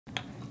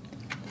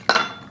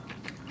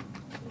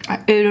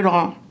I ate it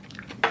all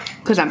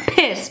because I'm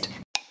pissed.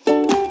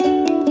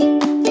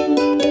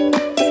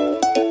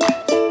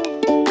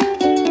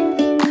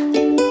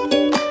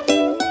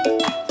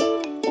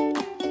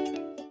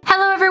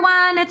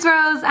 It's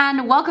Rose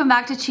and welcome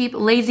back to Cheap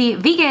Lazy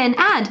Vegan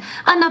and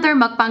another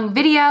mukbang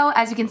video.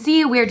 As you can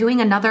see, we're doing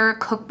another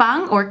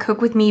cookbang or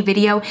cook with me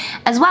video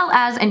as well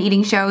as an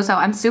eating show, so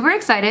I'm super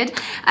excited.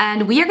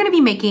 And we are going to be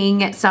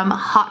making some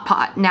hot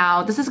pot.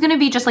 Now this is going to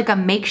be just like a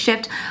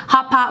makeshift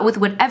hot pot with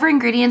whatever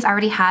ingredients I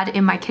already had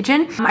in my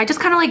kitchen. I just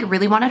kind of like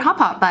really wanted hot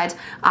pot, but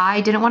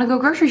I didn't want to go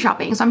grocery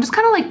shopping, so I'm just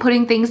kind of like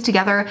putting things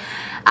together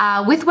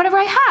with whatever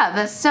I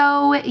have.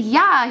 So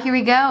yeah, here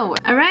we go.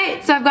 All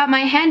right, so I've got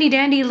my handy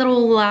dandy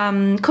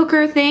little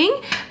cooker thing.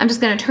 I'm just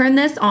gonna turn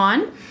this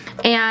on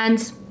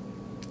and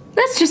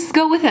let's just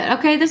go with it,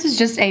 okay? This is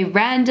just a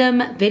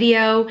random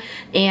video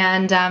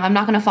and I'm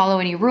not gonna follow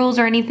any rules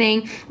or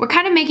anything. We're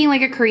kind of making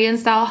like a Korean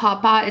style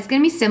hot pot. It's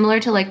gonna be similar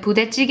to like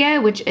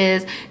budae-jjigae, which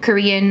is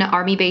Korean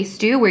army-based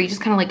stew, where you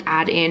just kind of like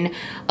add in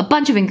a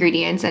bunch of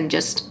ingredients and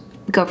just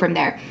go from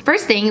there.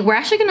 First thing, we're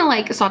actually gonna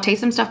like saute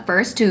some stuff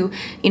first to,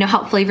 you know,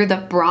 help flavor the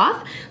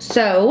broth.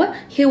 So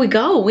here we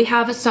go. We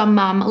have some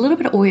a little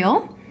bit of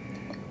oil.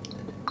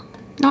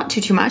 Not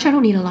too much, I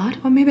don't need a lot,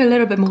 or maybe a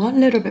little bit more,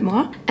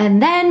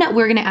 And then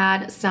we're gonna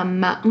add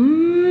some,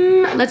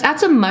 let's add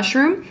some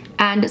mushroom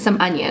and some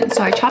onion.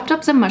 So I chopped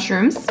up some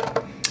mushrooms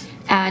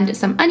and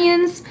some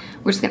onions.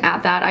 We're just gonna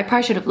add that. I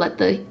probably should have let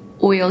the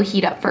oil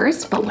heat up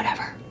first, but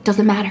whatever,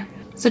 doesn't matter.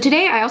 So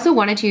today I also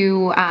wanted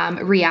to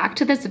react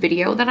to this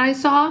video that I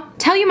saw.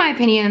 Tell you my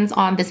opinions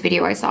on this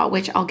video I saw,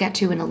 which I'll get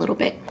to in a little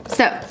bit.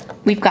 So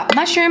we've got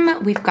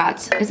mushroom, we've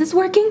got, is this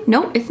working?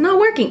 No, it's not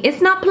working.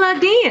 It's not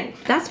plugged in,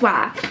 that's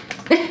why.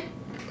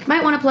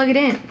 Might want to plug it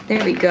in.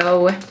 There we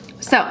go.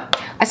 So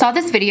I saw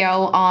this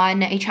video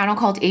on a channel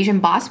called Asian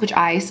Boss, which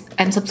I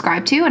am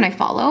subscribed to and I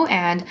follow,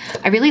 and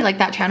I really like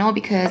that channel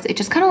because it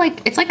just kind of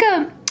like, it's like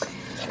a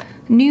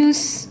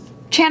news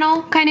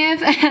channel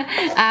kind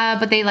of,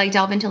 but they like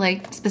delve into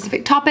like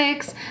specific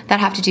topics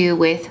that have to do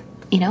with,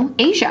 you know,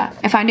 Asia.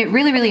 I find it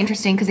really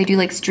interesting because they do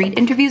like street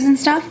interviews and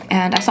stuff,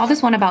 and I saw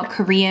this one about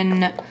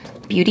Korean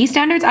beauty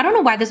standards. I don't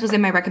know why this was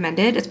in my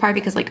recommended. It's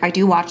probably because like I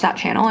do watch that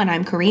channel and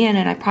I'm Korean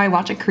and I probably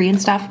watch like Korean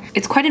stuff.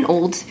 It's quite an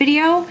old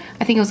video.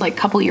 I think it was like a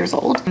couple years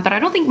old, but I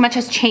don't think much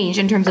has changed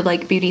in terms of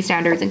like beauty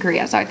standards in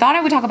Korea. So I thought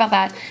I would talk about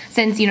that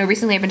since, you know,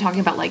 recently I've been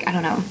talking about like, I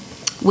don't know,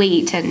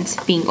 weight and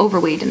being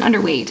overweight and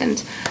underweight,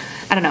 and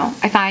I don't know.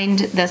 I find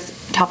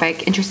this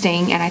topic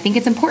interesting and I think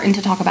it's important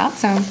to talk about.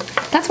 So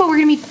that's what we're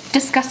gonna be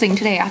discussing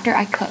today after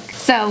I cook.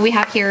 So we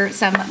have here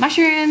some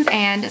mushrooms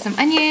and some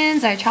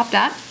onions I chopped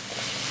up.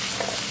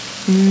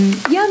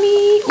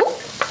 Yummy! Ooh,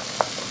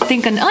 I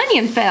think an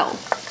onion fell.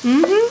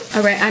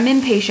 All right, I'm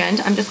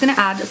impatient. I'm just gonna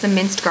add some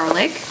minced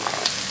garlic.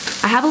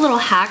 I have a little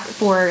hack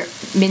for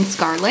minced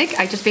garlic.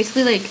 I just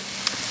basically like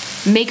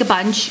make a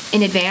bunch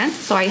in advance,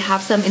 so I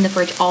have some in the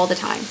fridge all the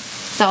time.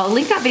 So I'll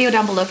link that video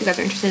down below if you guys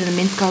are interested in the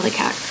minced garlic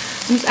hack.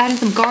 I'm just adding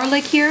some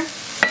garlic here.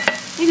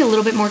 Maybe a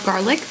little bit more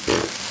garlic.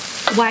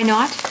 Why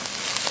not?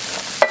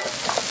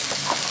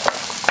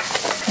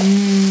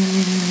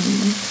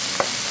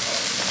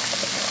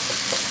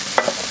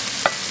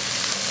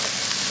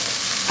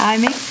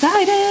 I'm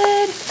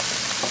excited.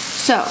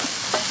 So,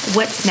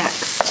 what's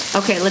next?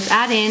 Okay, let's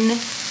add in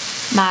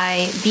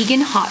my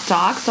vegan hot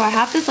dog. So I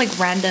have this like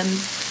random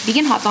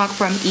vegan hot dog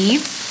from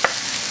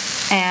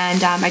Eve's,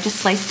 and I just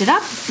sliced it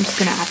up. I'm just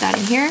gonna add that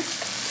in here.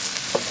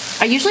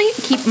 I usually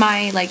keep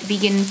my like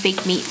vegan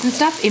fake meats and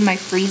stuff in my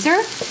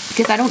freezer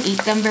because I don't eat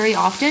them very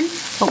often,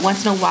 but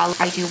once in a while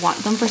I do want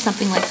them for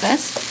something like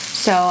this.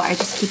 So I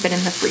just keep it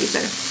in the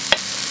freezer.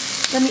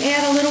 Let me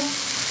add a little,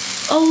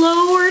 oh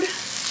Lord.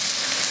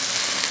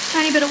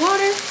 Tiny bit of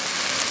water.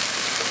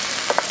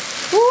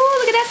 Ooh,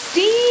 look at that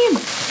steam.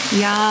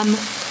 Yum.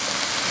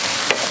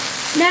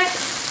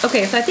 Next.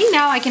 Okay, so I think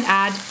now I can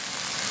add,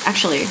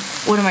 actually,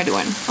 what am I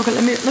doing? Okay,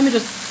 let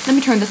me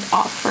turn this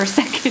off for a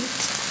second.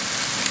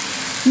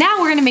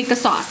 Now we're gonna make the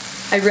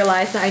sauce. I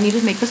realized that I need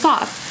to make the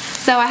sauce.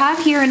 So I have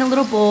here in a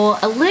little bowl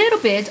a little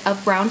bit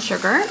of brown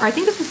sugar, or I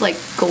think this is like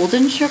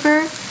golden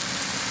sugar.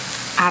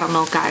 I don't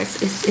know,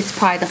 guys. It's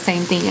probably the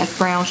same thing as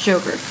brown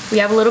sugar. We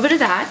have a little bit of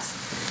that.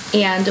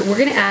 And we're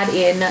gonna add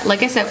in,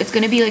 like I said, it's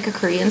gonna be like a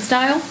Korean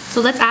style.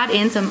 So let's add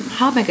in some,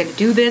 how am I gonna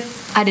do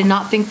this? I did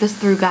not think this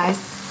through, guys.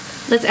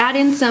 Let's add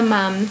in some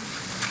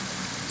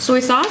soy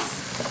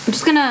sauce. I'm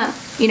just gonna,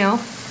 you know,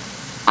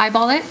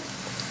 eyeball it,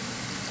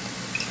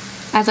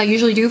 as I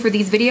usually do for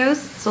these videos.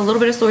 So a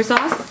little bit of soy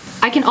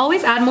sauce. I can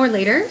always add more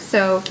later,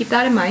 so keep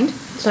that in mind.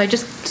 So I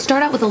just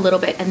start out with a little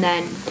bit and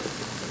then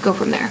go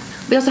from there.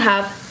 We also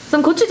have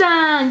some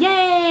gochujang,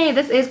 yay!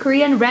 This is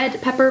Korean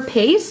red pepper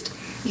paste.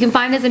 You can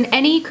find this in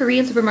any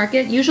Korean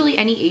supermarket, usually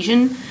any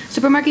Asian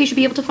supermarket you should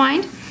be able to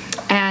find.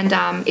 And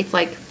it's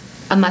like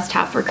a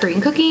must-have for Korean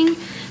cooking.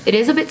 It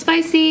is a bit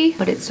spicy,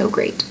 but it's so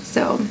great.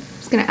 So I'm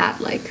just gonna add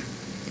like,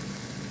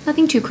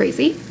 nothing too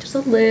crazy, just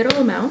a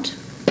little amount.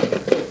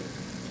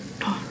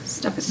 Oh, this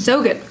stuff is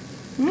so good.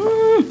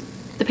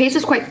 The paste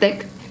is quite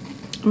thick.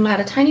 I'm gonna add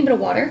a tiny bit of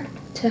water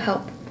to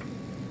help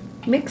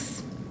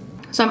mix.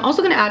 So I'm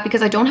also gonna add,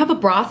 because I don't have a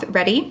broth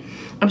ready,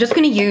 I'm just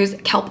gonna use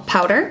kelp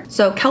powder.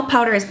 So kelp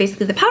powder is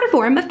basically the powder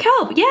form of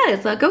kelp.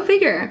 Yes, go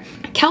figure.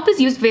 Kelp is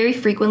used very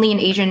frequently in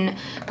Asian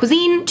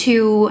cuisine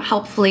to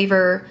help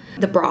flavor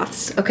the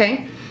broths,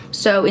 okay?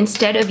 So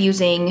instead of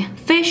using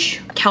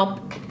fish,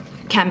 kelp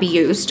can be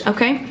used,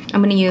 okay?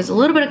 I'm gonna use a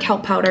little bit of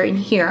kelp powder in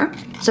here.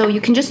 So you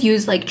can just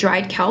use like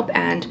dried kelp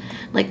and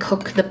like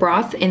cook the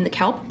broth in the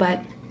kelp,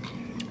 but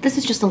this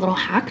is just a little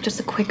hack, just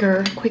a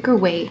quicker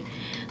way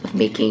of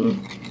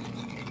making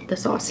the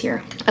sauce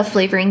here, of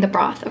flavoring the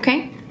broth,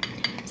 okay?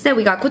 So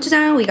we got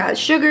gochujang, we got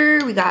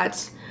sugar, we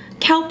got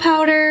kelp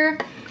powder,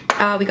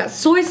 we got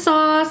soy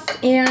sauce,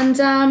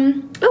 and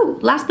oh,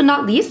 last but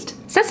not least,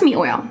 sesame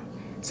oil.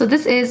 So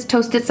this is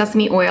toasted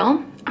sesame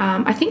oil.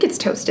 I think it's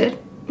toasted.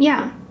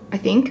 Yeah, I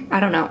think.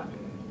 I don't know.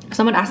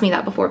 Someone asked me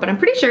that before, but I'm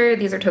pretty sure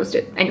these are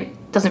toasted. Anyway,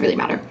 doesn't really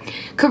matter.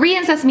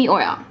 Korean sesame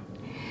oil.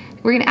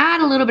 We're gonna add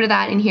a little bit of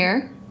that in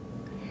here.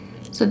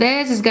 So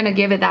this is gonna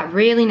give it that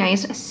really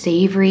nice,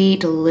 savory,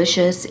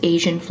 delicious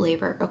Asian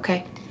flavor,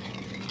 okay?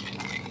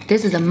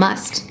 This is a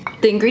must.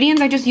 The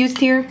ingredients I just used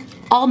here,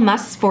 all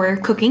musts for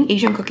cooking,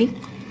 Asian cooking.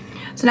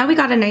 So now we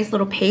got a nice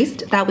little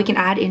paste that we can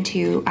add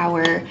into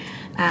our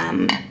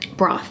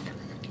broth.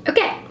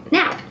 Okay,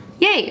 now,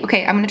 yay.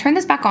 Okay, I'm gonna turn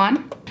this back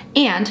on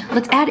and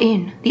let's add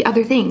in the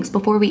other things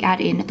before we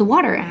add in the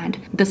water and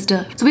the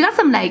stuff. So we got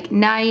some like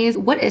nice,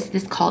 what is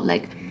this called?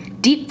 Like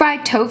deep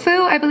fried tofu,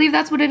 I believe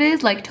that's what it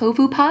is, like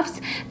tofu puffs.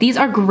 These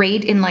are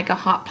great in like a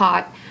hot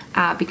pot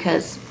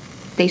because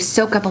they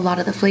soak up a lot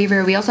of the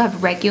flavor. We also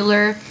have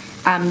regular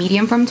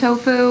medium from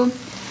tofu,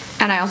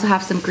 and I also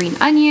have some green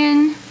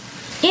onion.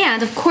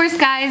 And of course,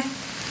 guys,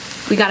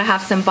 we gotta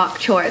have some bok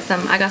choy.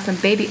 I got some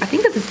baby, I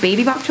think this is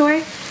baby bok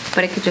choy,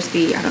 but it could just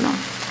be, I don't know,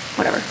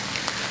 whatever.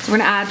 So we're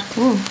gonna add,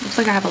 ooh, looks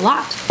like I have a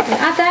lot. We're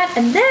gonna add that,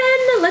 and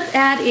then let's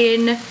add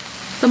in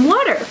some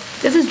water.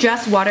 This is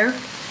just water.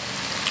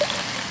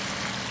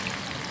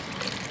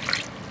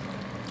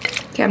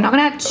 Okay, I'm not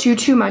gonna add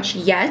too much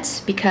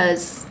yet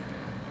because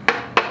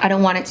I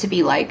don't want it to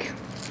be like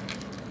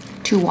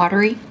too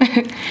watery.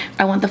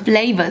 I want the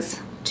flavors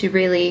to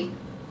really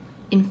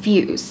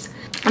infuse.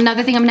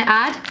 Another thing I'm gonna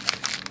add,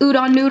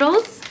 udon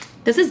noodles.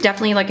 This is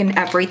definitely like an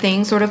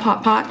everything sort of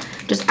hot pot,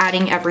 just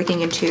adding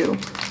everything into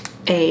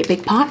a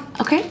big pot,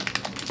 okay?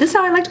 This is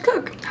how I like to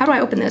cook. How do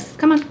I open this?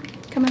 Come on,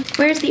 come on.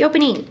 Where's the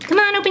opening? Come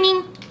on,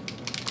 opening.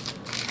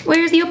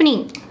 Where's the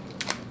opening?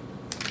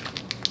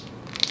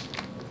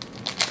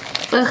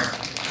 Ugh.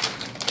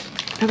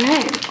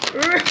 Okay.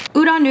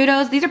 Udon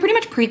noodles, these are pretty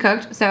much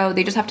pre-cooked, so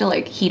they just have to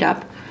like heat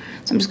up.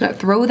 So I'm just gonna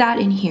throw that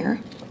in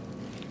here.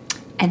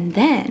 And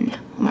then,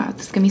 wow,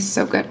 this is gonna be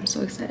so good. I'm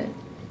so excited.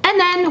 And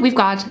then we've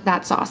got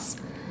that sauce.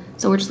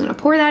 So we're just gonna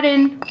pour that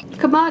in.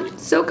 Come on,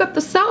 soak up the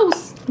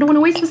sauce. I don't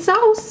wanna waste the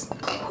sauce.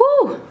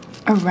 Whew.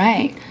 All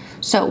right,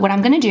 so what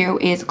I'm gonna do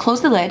is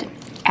close the lid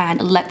and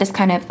let this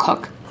kind of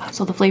cook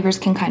so the flavors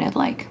can kind of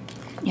like,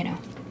 you know,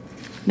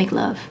 make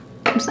love.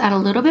 Just add a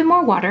little bit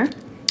more water.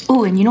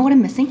 Oh, and you know what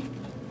I'm missing?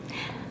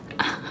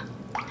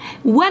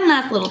 One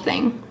last little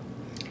thing.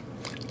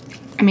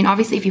 I mean,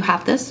 obviously if you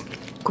have this,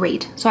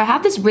 great. So I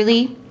have this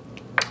really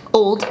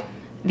old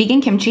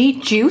vegan kimchi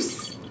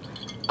juice,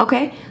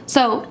 okay?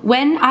 So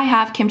when I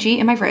have kimchi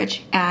in my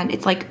fridge and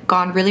it's like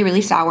gone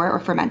really sour or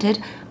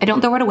fermented, I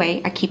don't throw it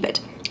away, I keep it.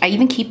 I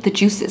even keep the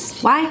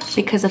juices. Why?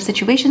 Because of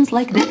situations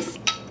like this.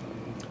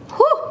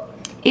 Whew,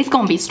 it's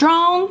gonna be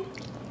strong.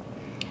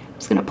 I'm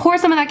just gonna pour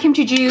some of that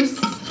kimchi juice,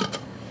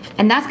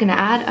 and that's gonna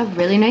add a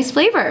really nice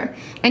flavor.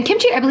 And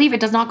kimchi, I believe it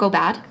does not go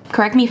bad.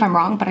 Correct me if I'm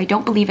wrong, but I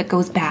don't believe it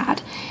goes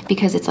bad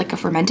because it's like a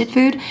fermented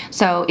food.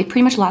 So it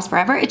pretty much lasts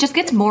forever. It just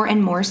gets more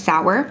and more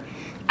sour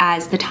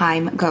as the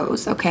time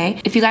goes,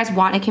 okay? If you guys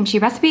want a kimchi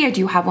recipe, I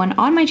do have one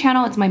on my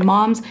channel. It's my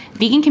mom's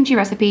vegan kimchi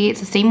recipe. It's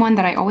the same one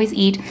that I always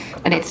eat,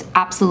 and it's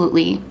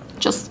absolutely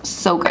just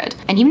so good.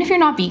 And even if you're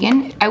not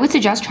vegan, I would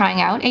suggest trying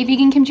out a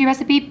vegan kimchi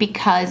recipe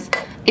because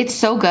it's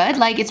so good.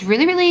 Like, it's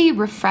really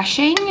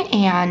refreshing,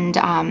 and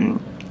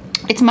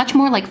it's much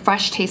more like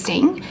fresh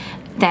tasting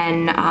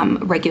than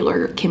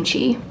regular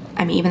kimchi.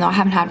 I mean, even though I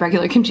haven't had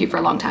regular kimchi for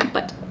a long time,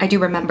 but I do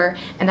remember,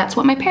 and that's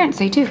what my parents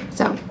say too,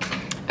 so.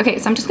 Okay,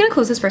 so I'm just gonna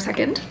close this for a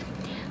second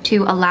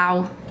to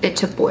allow it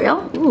to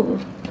boil. Ooh,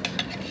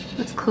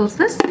 let's close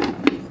this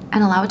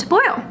and allow it to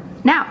boil.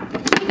 Now,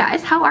 hey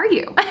guys, how are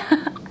you?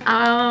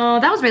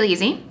 That was really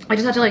easy. I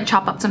just had to like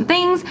chop up some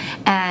things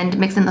and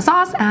mix in the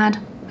sauce, and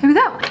here we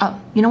go. Oh,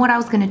 you know what I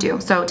was gonna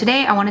do? So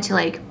today I wanted to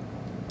like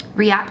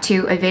react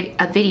to a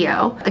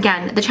video.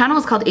 Again, the channel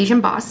is called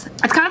Asian Boss.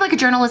 It's kind of like a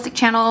journalistic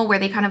channel where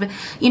they kind of,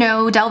 you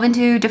know, delve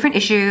into different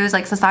issues,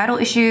 like societal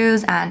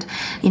issues and,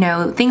 you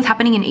know, things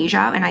happening in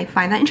Asia. And I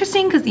find that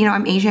interesting because, you know,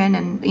 I'm Asian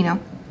and, you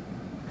know,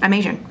 I'm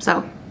Asian.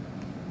 So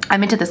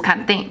I'm into this kind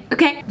of thing.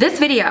 Okay, this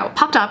video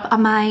popped up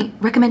on my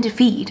recommended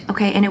feed,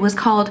 okay, and it was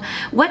called,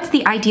 "What's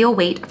the Ideal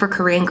Weight for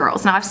Korean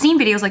Girls?" Now, I've seen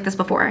videos like this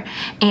before,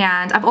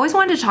 and I've always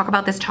wanted to talk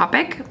about this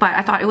topic, but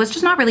I thought it was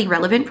just not really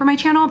relevant for my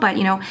channel. But,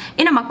 you know,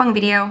 in a mukbang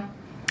video,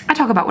 I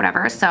talk about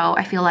whatever, so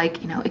I feel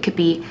like, you know, it could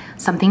be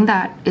something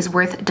that is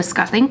worth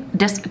discussing,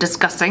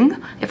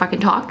 if I can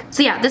talk.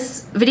 So yeah,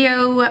 this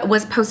video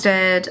was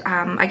posted,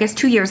 I guess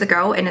 2 years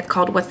ago, and it's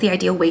called What's the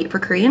Ideal Weight for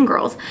Korean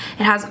Girls?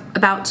 It has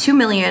about 2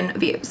 million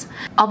views.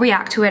 I'll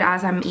react to it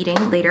as I'm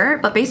eating later,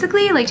 but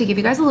basically, like, to give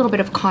you guys a little bit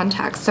of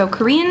context. So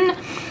Korean,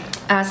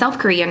 South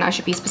Korean, I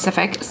should be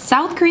specific,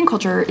 South Korean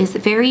culture is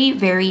very,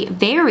 very,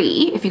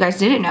 very, if you guys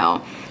didn't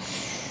know,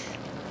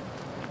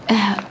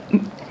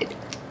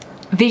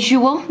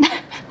 visual.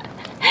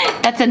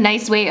 That's a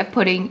nice way of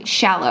putting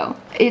shallow.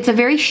 It's a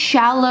very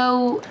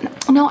shallow,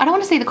 no, I don't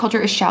want to say the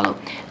culture is shallow.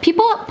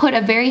 People put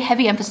a very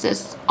heavy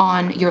emphasis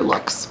on your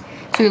looks.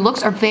 So your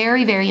looks are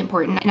very, very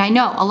important. And I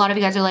know a lot of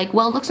you guys are like,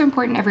 well, looks are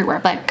important everywhere,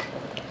 but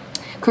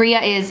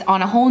Korea is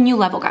on a whole new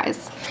level,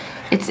 guys.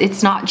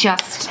 It's not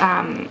just,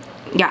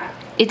 yeah,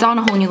 it's on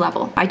a whole new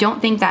level. I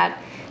don't think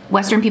that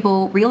Western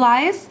people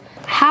realize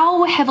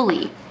how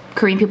heavily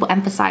Korean people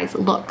emphasize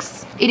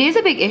looks. It is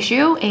a big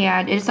issue,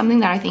 and it is something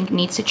that I think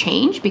needs to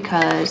change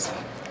because,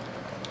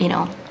 you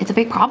know, it's a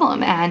big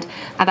problem, and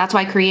that's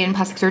why Korean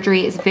plastic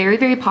surgery is very,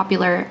 very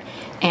popular,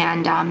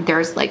 and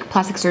there's like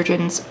plastic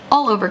surgeons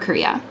all over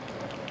Korea.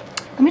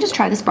 Let me just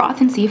try this broth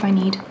and see if I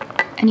need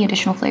any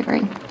additional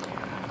flavoring.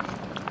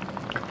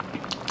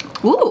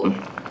 Ooh,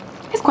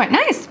 it's quite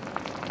nice.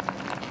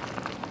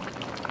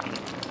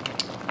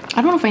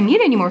 I don't know if I need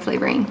any more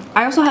flavoring.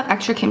 I also have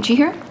extra kimchi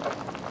here.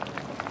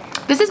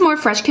 This is more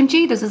fresh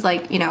kimchi. This is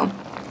like, you know,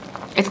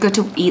 it's good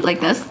to eat like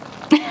this.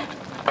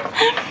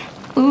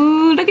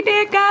 Ooh, look at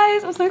that,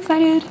 guys. I'm so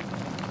excited.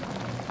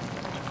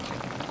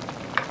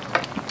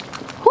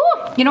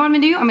 Whew. You know what I'm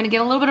gonna do? I'm gonna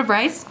get a little bit of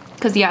rice.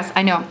 Because yes,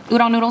 I know,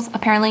 udon noodles,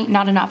 apparently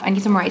not enough. I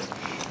need some rice.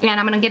 And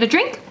I'm gonna get a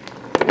drink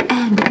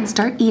and we can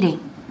start eating.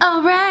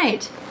 All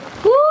right.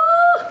 Woo!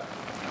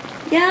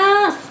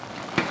 Yes.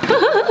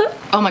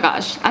 Oh my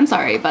gosh, I'm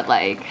sorry, but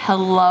like,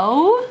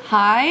 hello?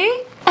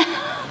 Hi?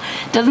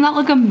 Doesn't that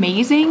look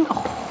amazing?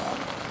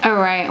 Oh. All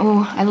right,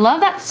 oh, I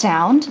love that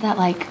sound, that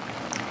like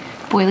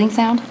boiling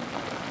sound.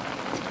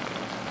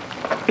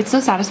 It's so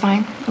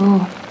satisfying.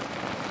 Ooh.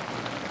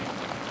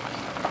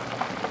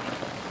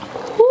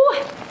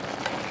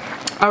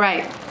 All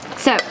right,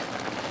 so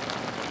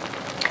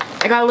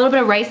I got a little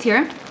bit of rice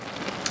here.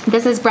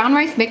 This is brown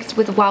rice mixed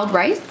with wild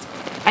rice.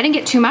 I didn't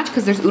get too much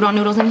because there's udon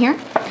noodles in here.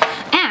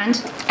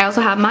 And I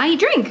also have my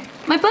drink,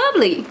 my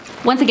bubbly.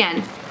 Once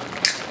again,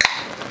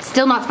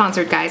 still not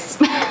sponsored, guys.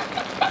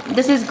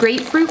 This is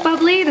grapefruit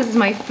bubbly. This is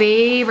my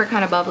favorite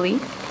kind of bubbly.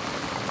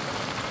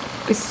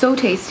 It's so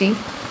tasty,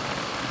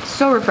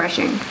 so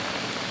refreshing.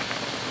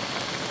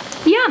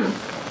 Yum,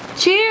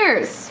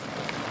 cheers.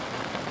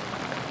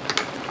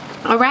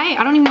 All right,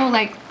 I don't even know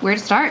like where to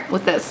start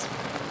with this.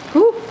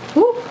 Ooh,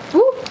 ooh,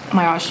 ooh. Oh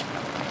my gosh.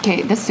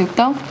 Okay, this soup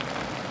though,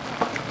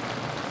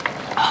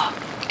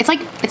 it's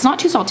like, it's not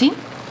too salty,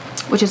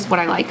 which is what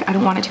I like. I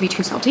don't want it to be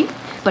too salty,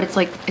 but it's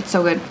like, it's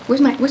so good.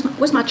 Where's my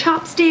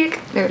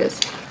chopstick? There it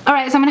is. All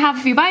right, so I'm gonna have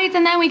a few bites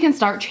and then we can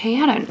start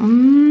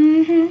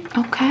chatting.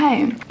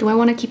 Okay, do I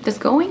wanna keep this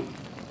going?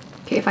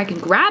 Okay, if I can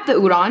grab the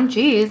udon,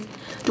 geez.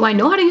 Do I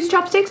know how to use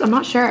chopsticks? I'm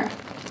not sure.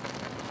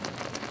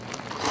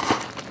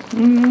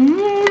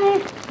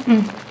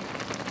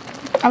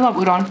 I love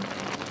udon.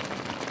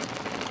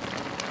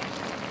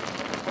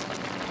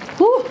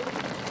 Woo.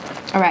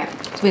 All right,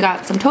 so we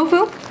got some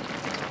tofu,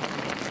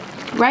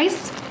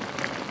 rice,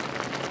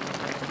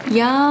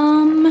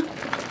 yum.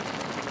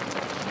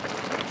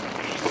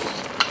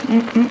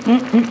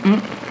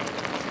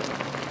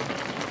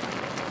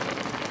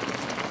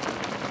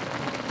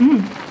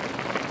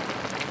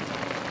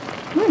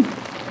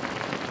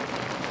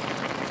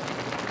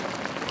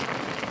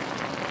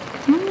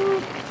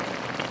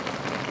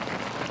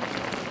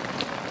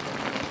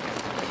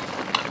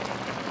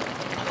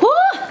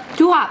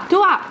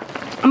 Too hot.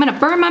 I'm gonna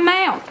burn my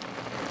mouth.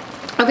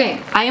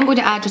 Okay, I am going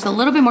to add just a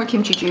little bit more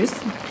kimchi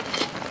juice.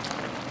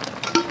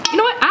 You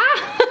know what?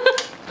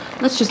 Ah!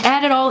 Let's just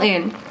add it all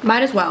in.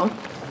 Might as well.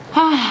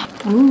 Ah,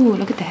 ooh,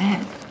 look at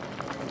that.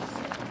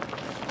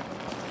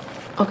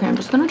 Okay, I'm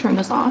just gonna turn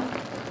this off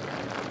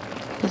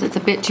because it's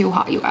a bit too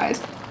hot, you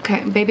guys.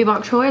 Okay, baby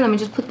bok choy. Let me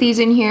just put these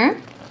in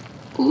here.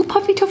 Ooh,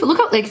 puffy tofu. Look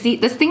how, like, see,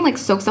 this thing like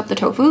soaks up the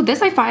tofu.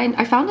 This I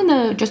found in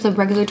the just the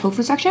regular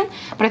tofu section,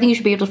 but I think you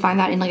should be able to find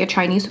that in like a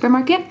Chinese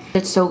supermarket.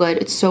 It's so good.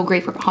 It's so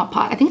great for hot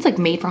pot. I think it's like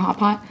made for hot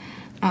pot.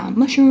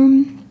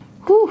 Mushroom.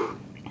 Whew.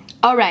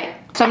 All right,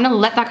 so I'm gonna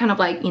let that kind of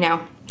like, you know,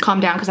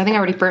 calm down because I think I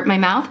already burnt my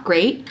mouth.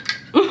 Great.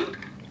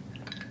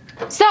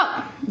 So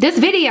this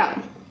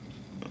video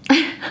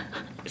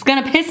is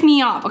gonna piss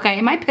me off. Okay,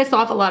 it might piss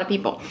off a lot of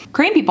people.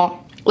 Korean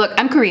people. Look,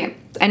 I'm Korean,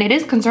 and it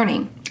is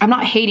concerning. I'm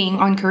not hating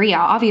on Korea,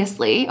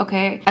 obviously,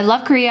 okay? I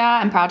love Korea,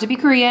 I'm proud to be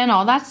Korean,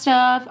 all that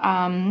stuff.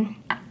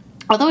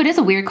 Although it is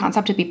a weird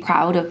concept to be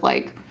proud of,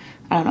 like,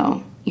 I don't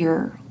know,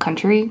 your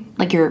country,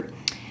 like your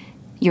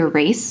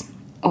race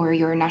or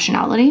your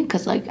nationality,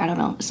 because, like, I don't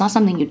know, it's not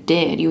something you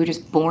did. You were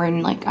just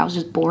born, like, I was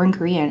just born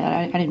Korean.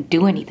 I didn't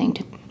do anything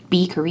to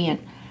be Korean.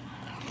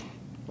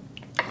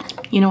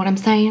 You know what I'm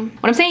saying?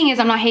 What I'm saying is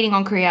I'm not hating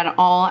on Korea at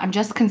all. I'm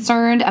just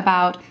concerned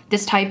about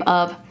this type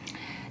of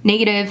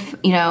negative,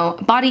 you know,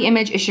 body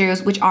image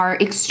issues which are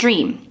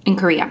extreme in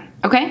Korea.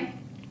 Okay?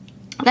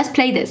 Let's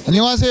play this.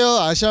 안녕하세요.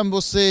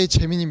 아시안보스의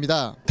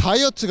재민입니다.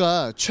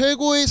 다이어트가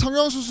최고의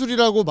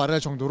성형수술이라고 말할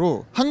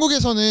정도로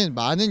한국에서는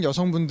많은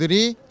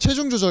여성분들이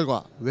체중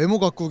조절과 외모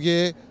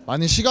가꾸기에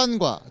많은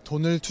시간과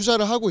돈을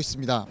투자를 하고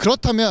있습니다.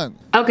 그렇다면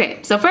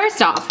Okay, so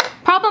first off,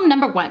 problem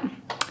number 1.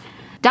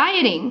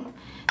 Dieting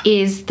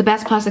is the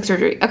best plastic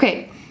surgery.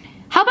 Okay,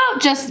 how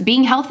about just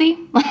being healthy?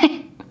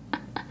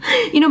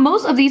 You know,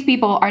 most of these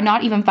people are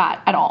not even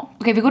fat at all.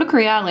 Okay, if you go to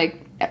Korea,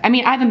 like, I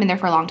mean, I haven't been there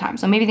for a long time,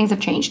 so maybe things have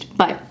changed,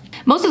 but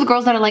most of the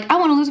girls that are like, I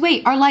want to lose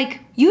weight are like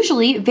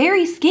usually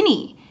very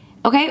skinny,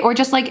 okay? Or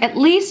just like at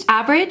least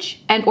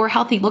average and or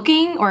healthy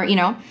looking, or, you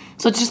know,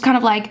 so it's just kind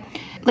of like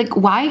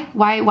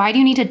why do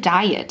you need to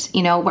diet?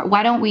 You know,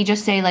 why don't we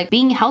just say like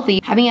being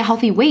healthy, having a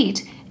healthy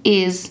weight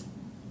is,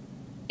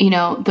 you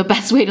know, the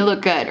best way to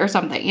look good or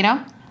something, you know?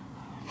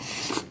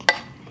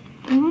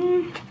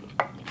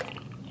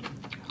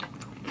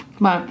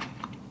 But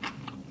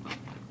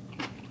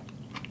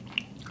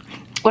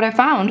what I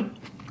found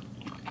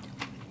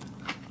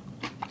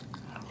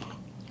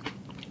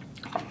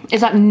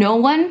is that no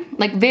one,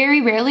 like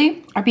very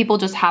rarely are people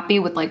just happy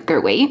with like their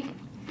weight.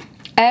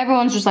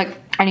 Everyone's just like,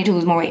 I need to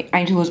lose more weight. I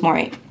need to lose more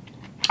weight.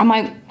 I'm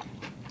like,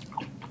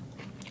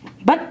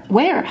 but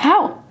where?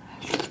 How?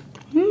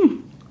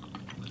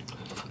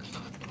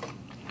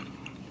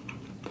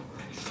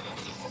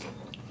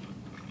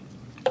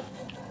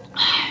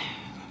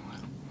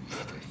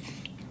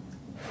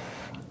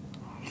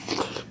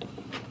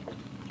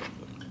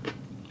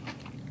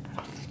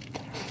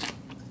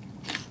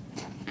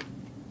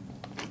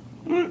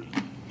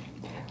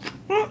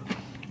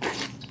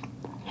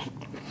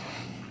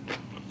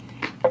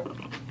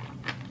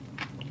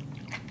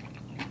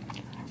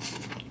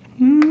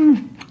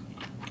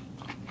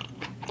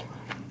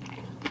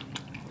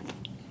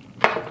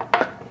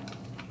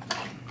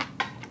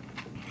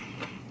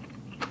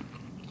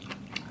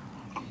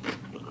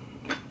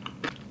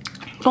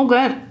 So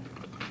good.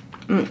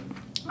 I'm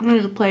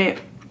gonna just play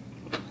it.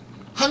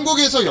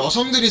 한국에서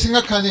여성들이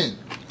생각하는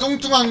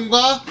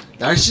뚱뚱함과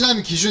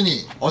날씬함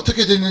기준이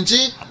어떻게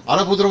됐는지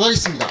알아보도록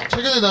하겠습니다.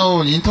 최근에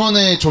나온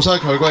인터넷 조사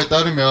결과에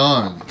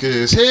따르면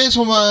그 새해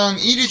소망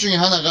 1위 중에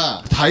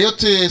하나가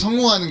다이어트에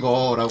성공하는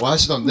거라고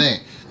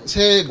하시던데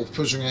새해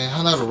목표 중에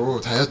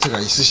하나로 다이어트가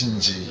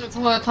있으신지?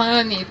 저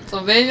당연히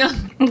있죠. 매년.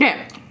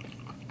 Okay.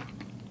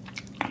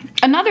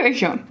 Another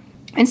issue.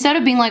 Instead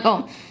of being like,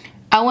 oh,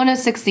 I want to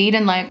succeed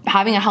in like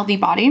having a healthy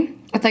body,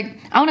 it's like,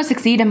 I want to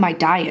succeed in my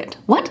diet.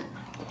 What?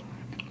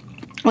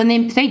 When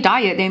they say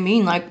diet, they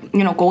mean like,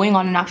 you know, going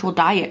on an actual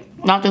diet.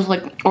 Not just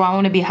like, oh, I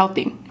want to be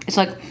healthy. It's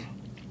like,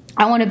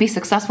 I want to be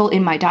successful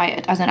in my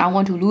diet. As in, I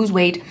want to lose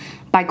weight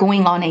by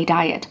going on a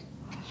diet.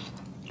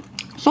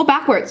 So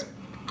backwards.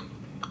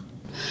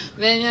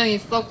 매년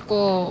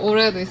있었고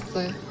올해도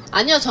있어요.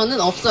 아니요, 저는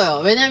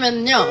없어요.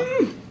 왜냐면요,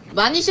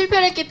 많이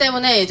실패를 했기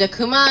때문에 이제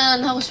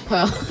그만하고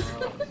싶어요.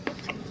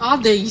 아,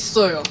 네,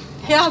 있어요.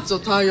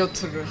 해야죠,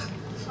 다이어트를.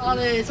 아,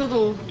 네,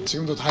 저도.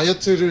 지금도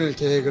다이어트를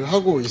계획을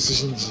하고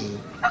있으신지?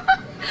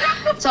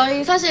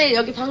 저희 사실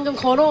여기 방금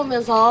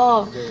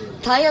걸어오면서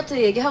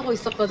다이어트 얘기하고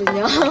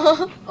있었거든요.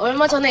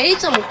 얼마 전에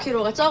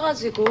 1.5kg가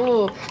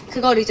쪄가지고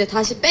그걸 이제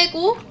다시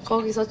빼고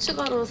거기서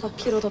추가로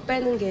 4kg 더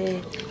빼는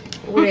게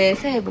올해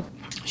새해 목.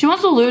 She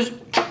wants to lose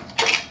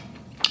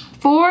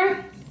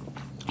 4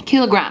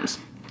 kilograms.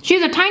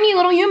 She's a tiny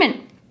little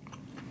human.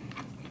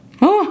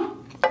 Oh.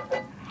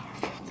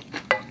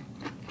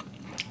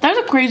 That's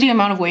a crazy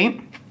amount of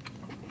weight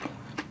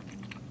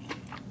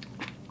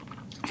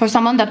for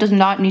someone that does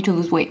not need to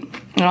lose weight,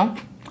 you know?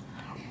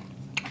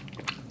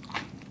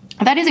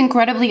 That is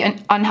incredibly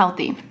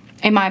unhealthy,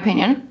 in my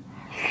opinion.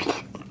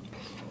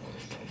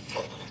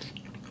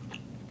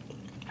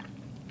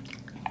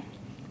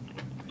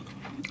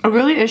 It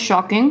really is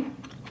shocking.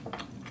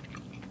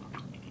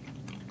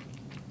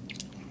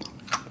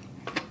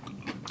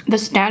 The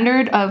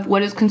standard of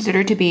what is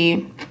considered to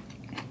be,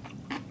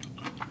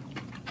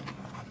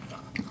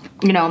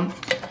 you know,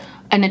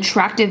 an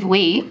attractive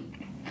weight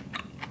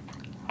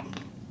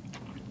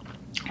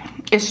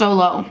is so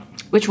low,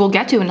 which we'll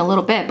get to in a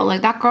little bit. But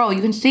like that girl, you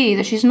can see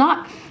that she's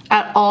not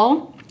at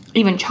all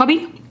even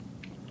chubby,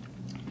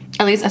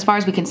 at least as far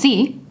as we can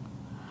see.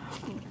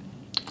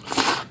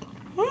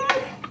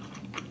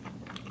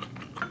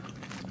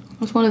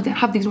 Let's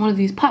have one of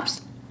these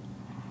puffs.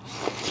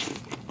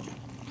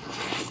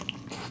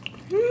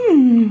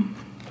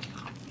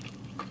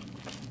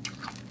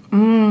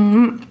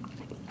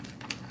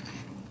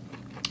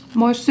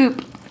 More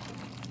soup.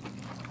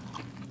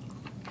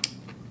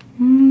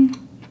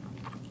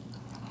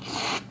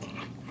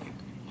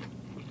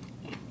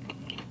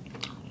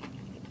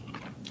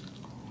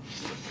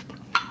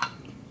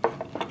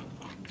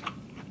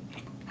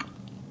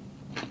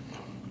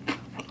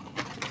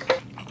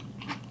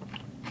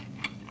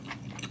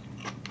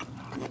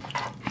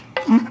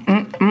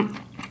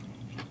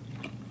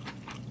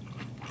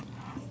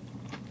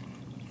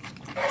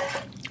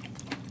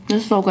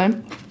 is so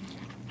good.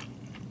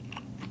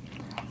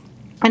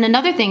 And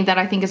another thing that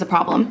I think is a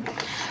problem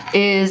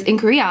is in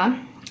Korea,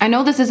 I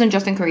know this isn't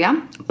just in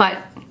Korea, but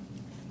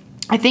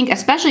I think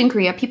especially in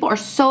Korea, people are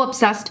so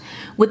obsessed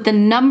with the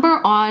number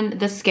on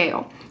the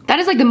scale. That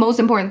is like the most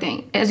important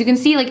thing. As you can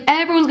see, like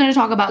everyone's gonna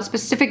talk about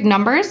specific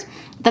numbers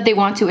that they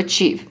want to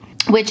achieve.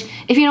 Which,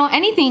 if you know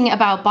anything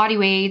about body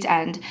weight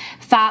and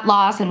fat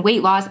loss and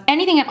weight loss,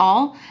 anything at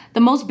all,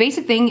 the most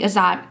basic thing is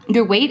that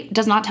your weight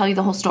does not tell you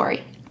the whole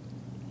story.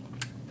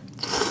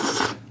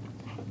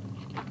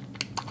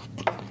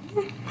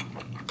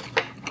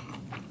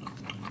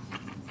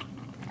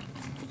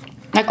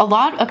 Like a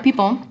lot of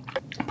people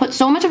put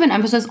so much of an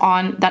emphasis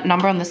on that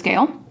number on the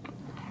scale,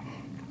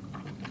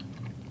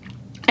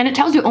 and it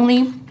tells you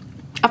only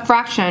a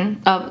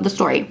fraction of the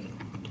story.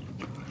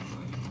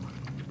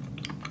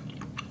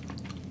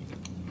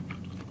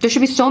 There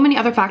should be so many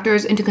other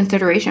factors into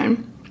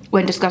consideration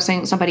when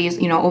discussing somebody's,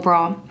 you know,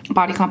 overall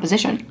body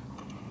composition.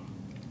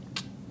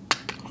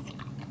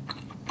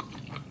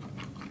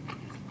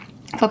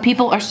 But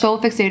people are so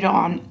fixated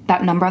on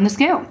that number on the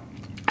scale.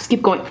 Let's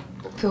keep going.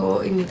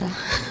 목표입니다.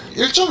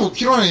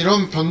 1.5kg는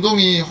이런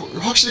변동이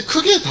확실히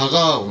크게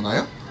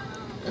다가오나요?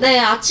 네,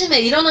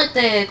 아침에 일어날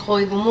때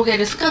거의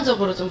몸무게를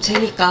습관적으로 좀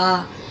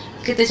재니까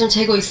그때 좀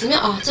재고 있으면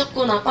아,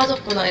 쪘구나,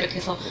 빠졌구나 이렇게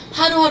해서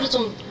하루하루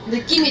좀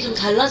느낌이 좀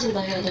달라진다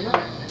해야 되나?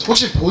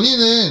 혹시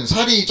본인은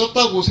살이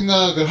쪘다고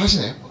생각을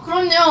하시나요?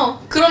 그럼요.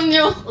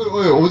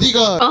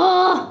 어디가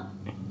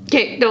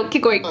Okay, no,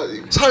 keep going.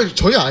 살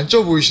전혀 안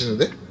쪄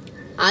보이시는데?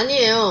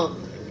 아니에요.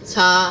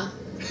 자,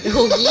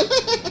 여기.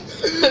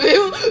 왜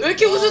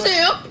이렇게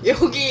웃으세요?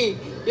 여기.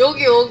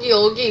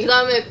 그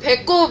다음에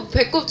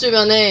배꼽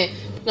주변에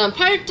그냥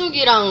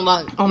팔뚝이랑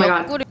막 Oh my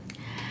god. 옆구리.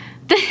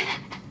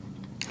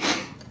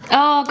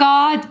 Oh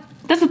god,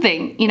 that's the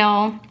thing, you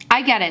know,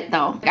 I get it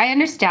though. I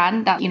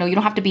understand that, you know, you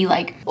don't have to be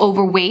like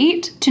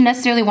overweight to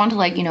necessarily want to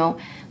like, you know,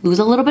 lose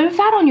a little bit of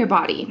fat on your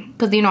body.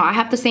 Because, you know, I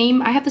have the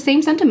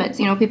same sentiments.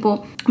 You know,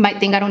 people might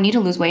think I don't need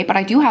to lose weight, but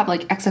I do have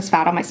like excess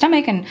fat on my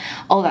stomach and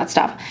all that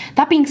stuff.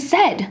 That being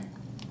said,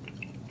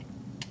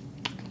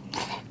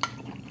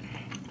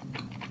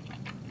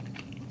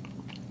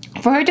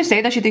 for her to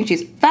say that she thinks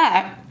she's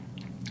fat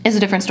is a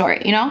different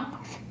story, you know?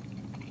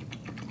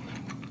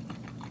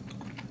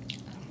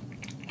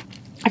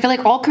 I feel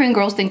like all Korean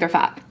girls think they're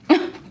fat.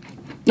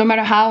 No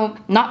matter how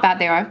not fat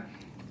they are,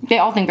 they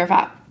all think they're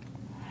fat.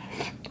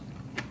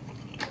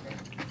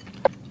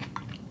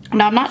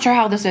 Now, I'm not sure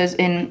how this is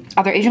in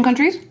other Asian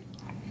countries,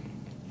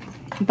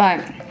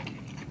 but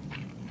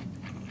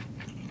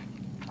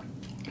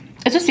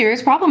it's a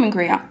serious problem in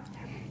Korea.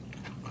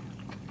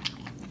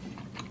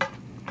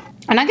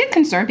 And I get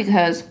concerned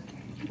because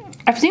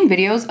I've seen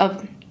videos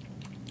of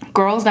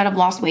girls that have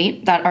lost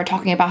weight that are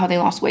talking about how they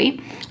lost weight,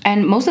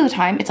 and most of the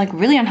time it's like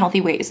really unhealthy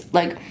ways,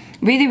 like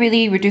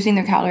really reducing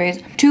their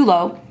calories too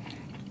low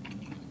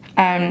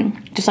and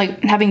just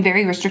like having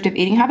very restrictive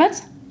eating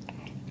habits.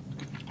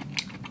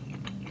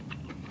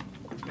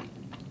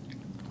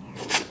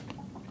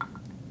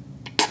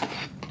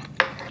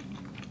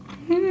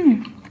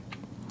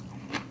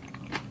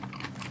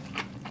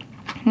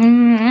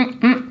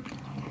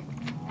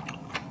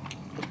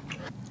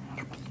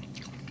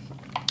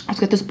 Let's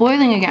get this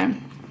boiling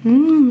again.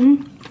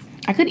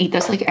 I could eat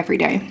this like every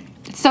day.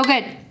 It's so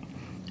good.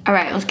 All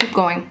right, let's keep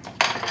going.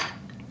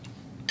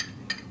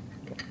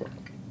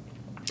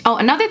 Oh,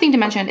 another thing to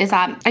mention is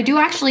that I do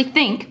actually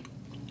think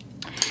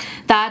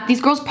that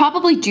these girls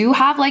probably do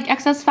have like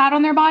excess fat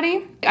on their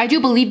body. I do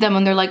believe them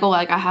when they're like, oh,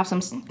 like I have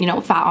some, you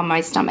know, fat on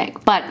my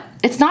stomach. But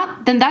it's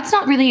not, then that's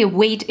not really a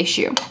weight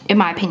issue, in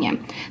my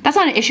opinion. That's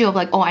not an issue of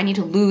like, oh, I need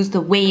to lose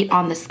the weight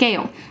on the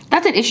scale.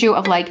 That's an issue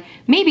of like,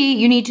 maybe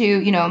you need to,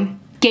 you know,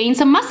 gain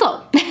some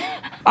muscle.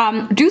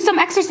 Do some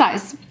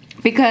exercise.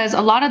 Because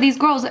a lot of these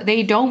girls,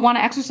 they don't want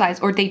to exercise,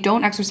 or they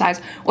don't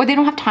exercise, or they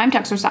don't have time to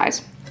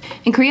exercise.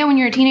 In Korea, when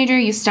you're a teenager,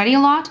 you study a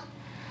lot.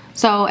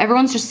 So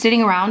everyone's just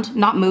sitting around,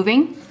 not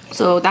moving.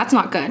 So that's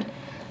not good.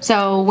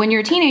 So when you're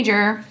a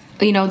teenager,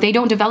 you know, they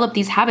don't develop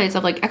these habits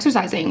of like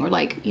exercising, or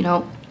like, you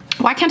know,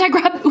 why can't I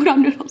grab udon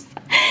noodles?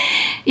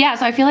 Yeah,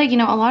 so I feel like, you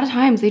know, a lot of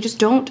times they just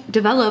don't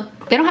develop,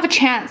 they don't have a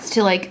chance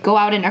to like go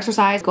out and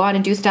exercise, go out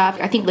and do stuff.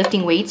 I think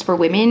lifting weights for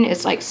women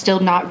is like still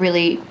not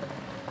really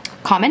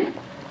common.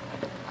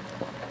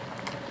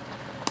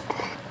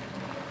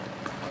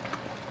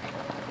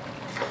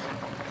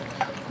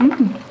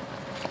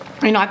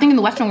 You know, I think in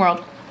the Western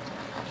world,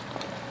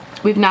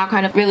 we've now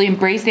kind of really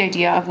embraced the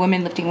idea of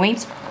women lifting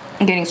weights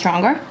and getting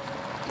stronger.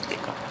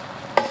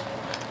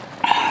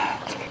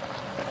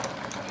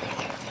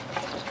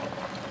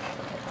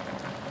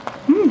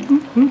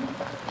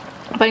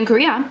 But in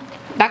Korea,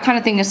 that kind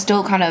of thing is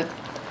still kind of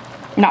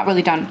not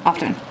really done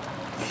often.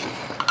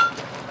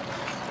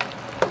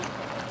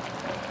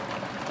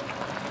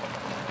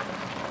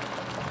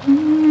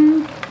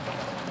 I'm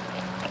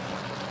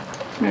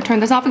gonna turn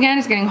this off again,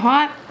 it's getting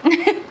hot.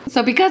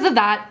 So because of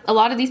that, a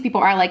lot of these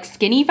people are like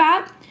skinny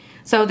fat.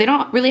 So they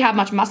don't really have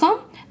much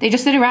muscle. They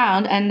just sit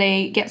around and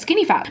they get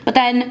skinny fat. But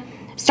then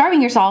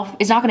starving yourself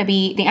is not going to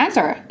be the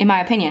answer, in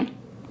my opinion.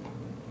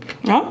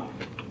 No?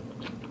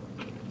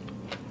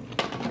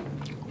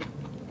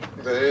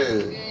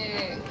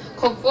 네.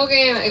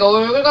 겉보기엔 이거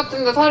얼굴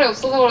같은데 살이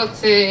없어서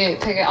그렇지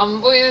되게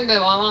안 보이는 데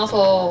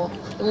많아서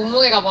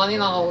몸무게가 많이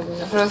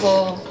나가거든요.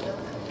 그래서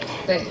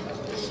네.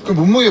 그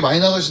몸무게 많이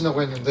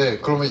나가신다고 했는데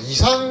그러면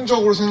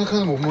이상적으로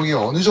생각하는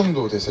몸무게가 어느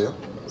정도 되세요?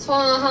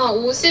 저는 한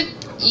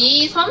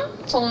 52,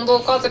 3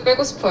 정도까지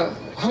빼고 싶어요.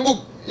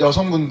 한국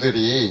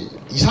여성분들이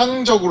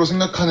이상적으로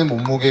생각하는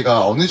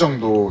몸무게가 어느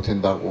정도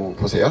된다고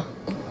보세요?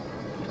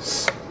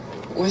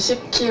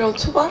 50kg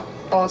초반?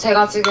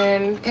 제가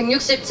지금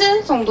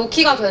 167 정도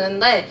키가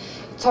되는데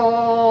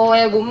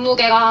저의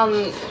몸무게가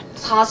한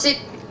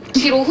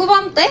 40kg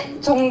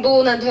후반대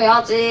정도는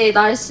돼야지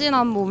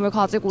날씬한 몸을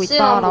가지고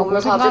있다라고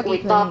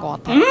생각이 드는 것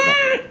같아요. 네.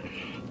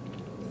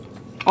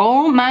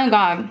 Oh my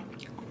god.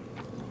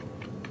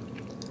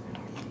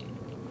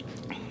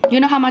 You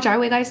know how much I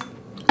weigh, guys?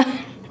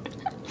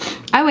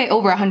 I weigh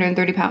over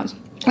 130 pounds.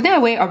 I think I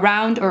weigh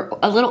around or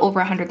a little over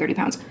 130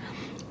 pounds.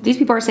 These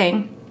people are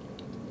saying,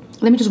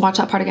 let me just watch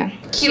that part again.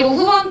 키로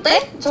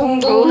후반대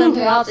정도는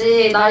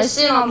돼야지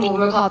날씬한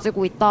몸을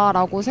가지고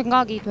있다라고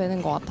생각이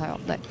되는 것 같아요.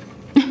 네.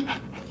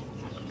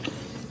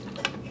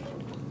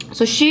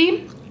 So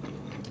she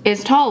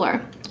is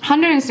taller,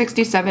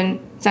 167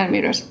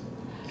 centimeters,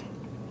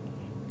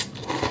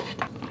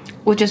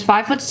 which is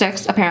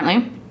 5'6"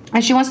 apparently,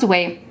 and she wants to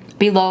weigh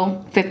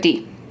below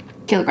 50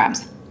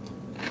 kilograms.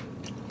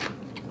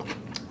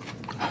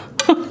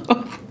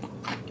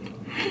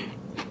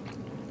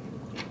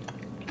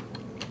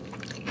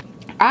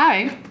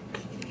 I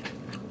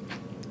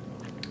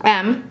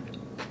am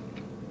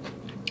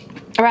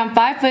around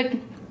 5 foot.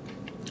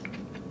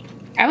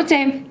 I would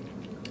say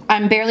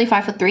I'm barely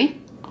 5'3".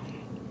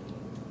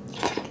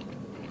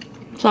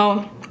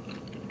 So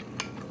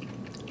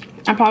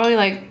I'm probably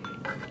like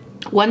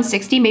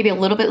 160, maybe a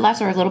little bit less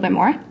or a little bit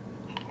more.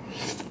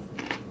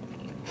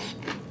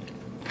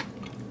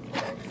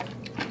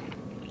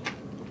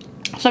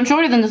 So I'm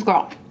shorter than this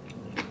girl.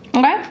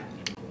 Okay?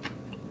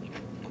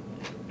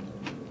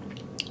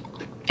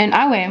 And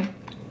I weigh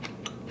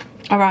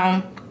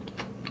around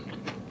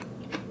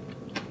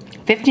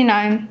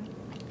 59,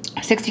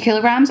 60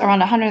 kilograms, around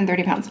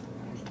 130 pounds.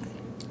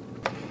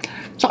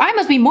 So I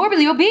must be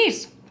morbidly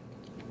obese.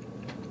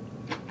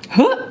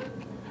 Huh?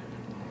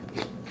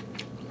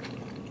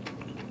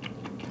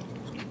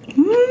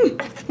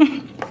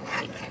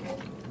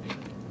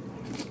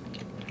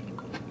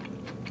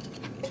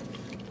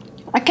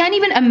 I can't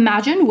even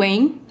imagine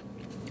weighing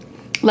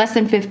less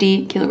than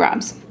 50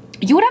 kilograms.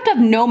 You would have to have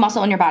no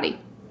muscle in your body.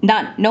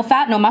 None. No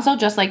fat, no muscle,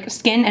 just like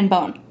skin and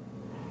bone.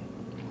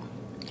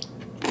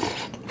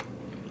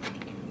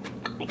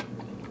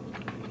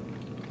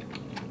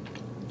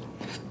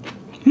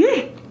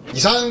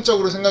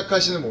 이상적으로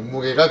생각하시는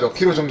몸무게가 몇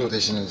킬로 정도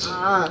되시는지.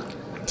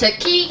 제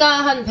키가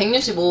한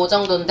 165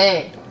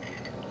 정도인데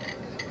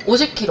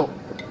 50kg.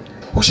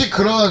 혹시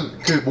그런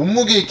그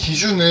몸무게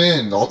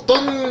기준은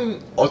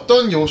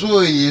어떤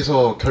요소에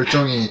의해서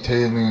결정이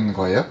되는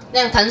거예요?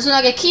 그냥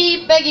단순하게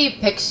키 빼기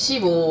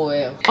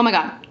 115예요. Oh my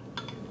god.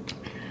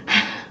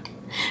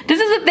 This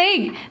is the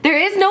thing. There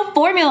is no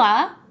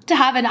formula to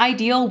have an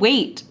ideal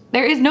weight.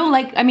 There is no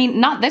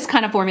not this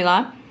kind of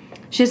formula.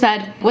 She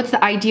said, what's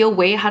the ideal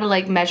weight, how to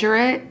measure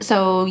it?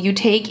 So you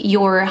take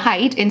your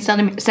height in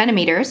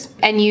centimeters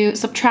and you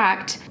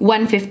subtract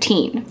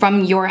 115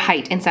 from your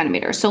height in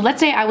centimeters. So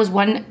let's say I was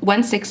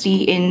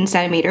 160 in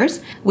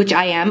centimeters, which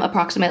I am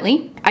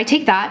approximately. I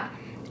take that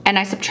and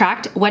I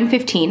subtract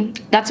 115.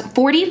 That's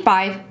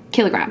 45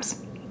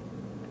 kilograms.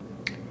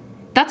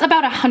 That's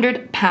about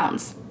 100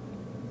 pounds.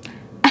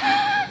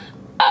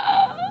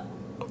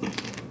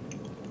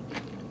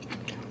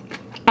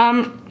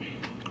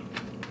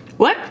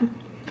 What?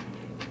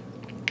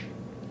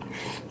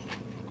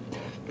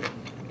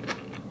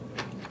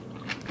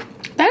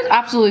 That is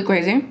absolutely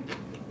crazy.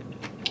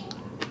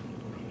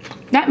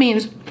 That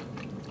means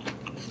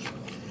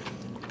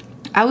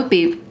I would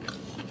be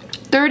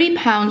 30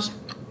 pounds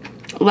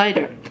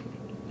lighter.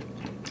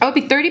 I would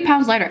be 30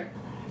 pounds lighter.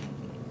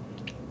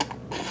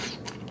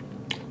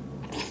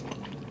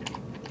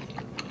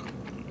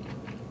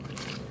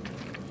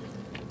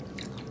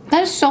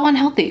 That is so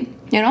unhealthy,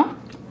 you know?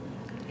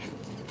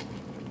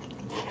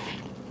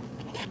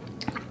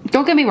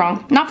 Don't get me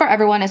wrong, not for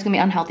everyone it's gonna be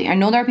unhealthy. I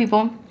know there are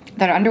people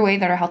that are underweight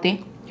that are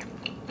healthy,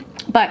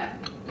 but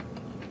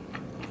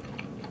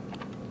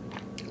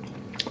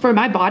for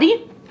my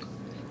body,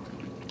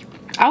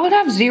 I would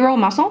have zero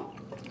muscle,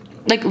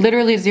 like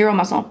literally zero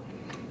muscle,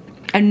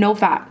 and no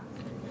fat.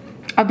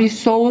 I'd be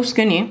so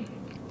skinny.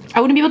 I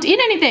wouldn't be able to eat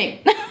anything.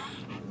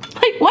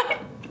 Like, what?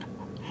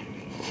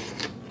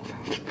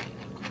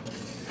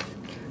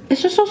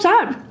 It's just so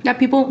sad that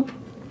people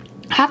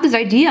have this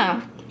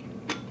idea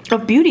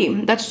of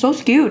beauty that's so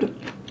skewed.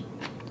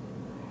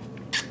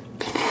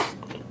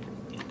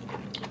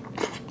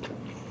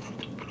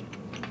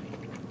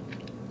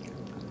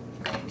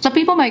 Some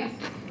people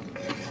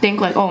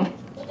think oh,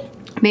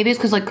 maybe it's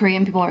because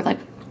Korean people are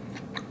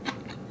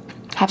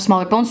have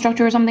smaller bone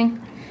structure or something.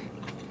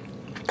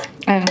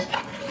 And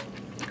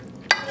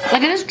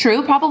like, it is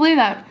true probably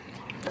that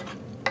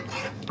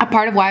a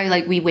part of why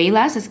like we weigh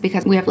less is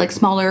because we have like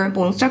smaller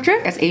bone structure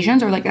as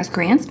Asians or like as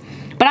Koreans.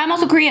 But I'm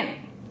also Korean,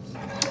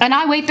 and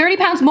I weigh 30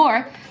 pounds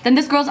more than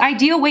this girl's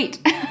ideal weight.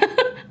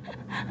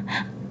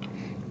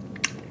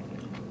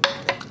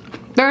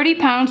 30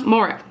 pounds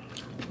more.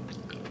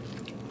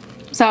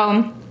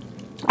 So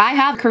I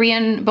have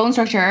Korean bone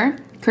structure,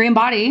 Korean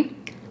body,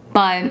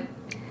 but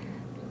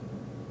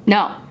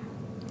no.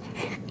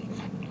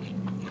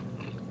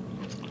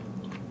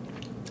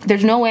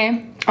 There's no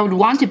way I would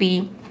want to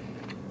be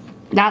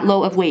that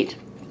low of weight.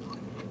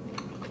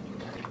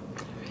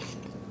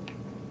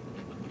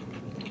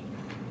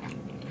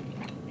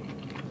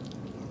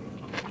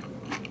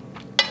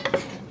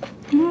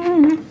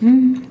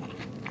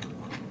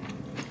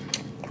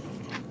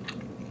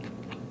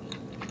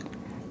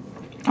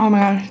 Oh my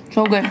gosh,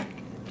 so good.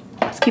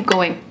 Let's keep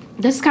going.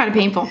 This is kind of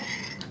painful.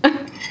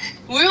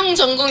 무용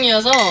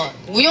전공이어서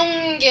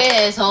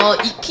무용계에서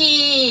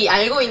익히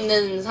알고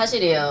있는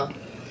사실이에요.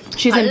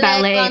 She's in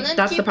ballet. 발레과는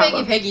That's the 키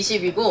빼기 problem.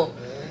 120이고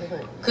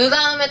그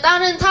다음에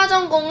다른 타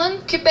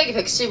전공은 키 빼기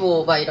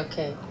 115 막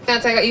이렇게. 그냥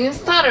제가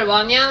인스타를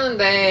많이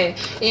하는데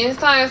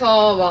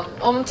인스타에서 막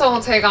엄청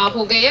제가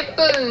보기에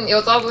예쁜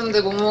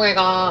여자분들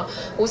몸무게가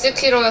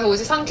 50kg에서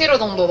 53kg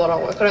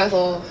정도더라고요.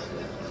 그래서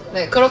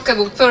네, 그렇게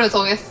목표를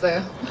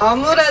정했어요.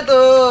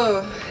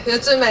 아무래도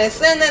요즘에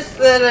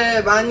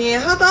SNS를 많이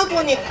하다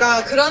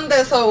보니까 그런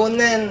데서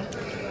오는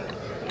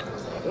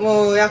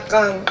뭐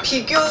약간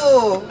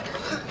비교하게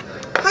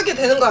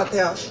되는 것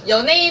같아요.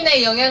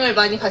 연예인의 영향을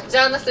많이 받지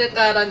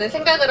않았을까라는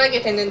생각을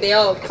하게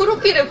되는데요.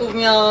 프로필을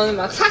보면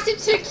막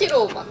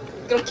 47kg 막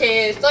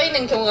그렇게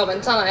써있는 경우가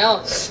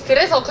많잖아요.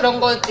 그래서 그런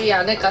거지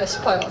않을까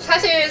싶어요.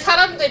 사실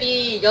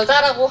사람들이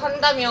여자라고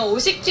한다면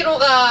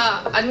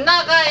 50kg가 안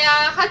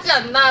나가야 하지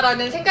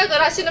않나라는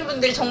생각을 하시는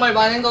분들이 정말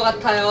많은 것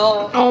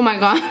같아요. Oh my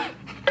god.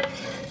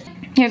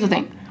 Here's the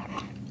thing.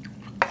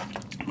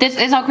 This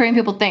is how Korean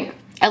people think.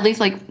 At least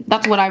like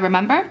that's what I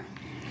remember.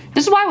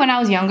 This is why when I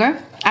was younger,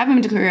 I haven't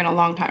been to Korea in a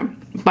long time,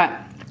 but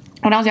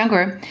when I was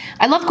younger,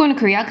 I loved going to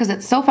Korea because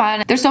it's so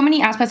fun. There's so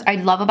many aspects I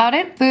love about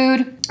it.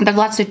 Food, there's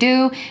lots to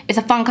do. It's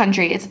a fun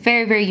country. It's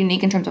very, very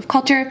unique in terms of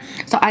culture.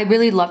 So I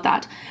really love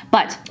that.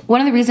 But one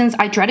of the reasons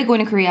I dreaded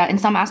going to Korea in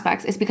some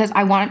aspects is because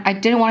I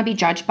didn't want to be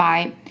judged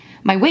by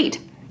my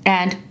weight.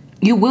 And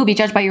you will be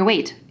judged by your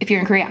weight if you're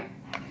in Korea.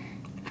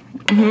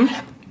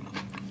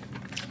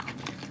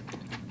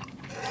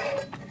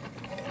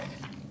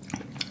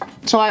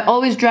 So I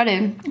always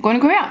dreaded going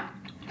to Korea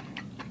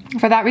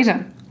for that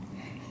reason.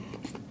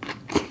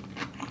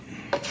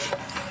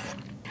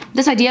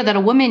 This idea that a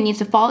woman needs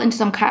to fall into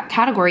some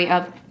category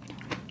of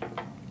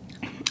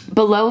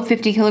below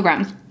 50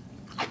 kilograms.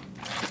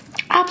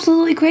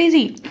 Absolutely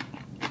crazy.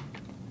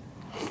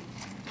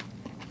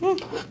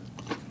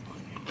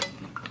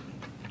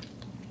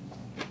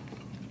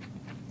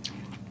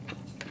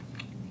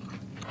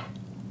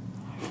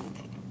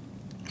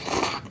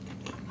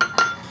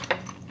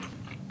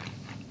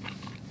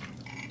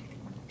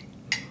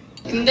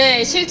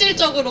 근데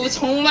실질적으로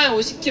정말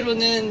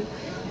 50kg는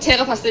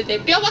제가 봤을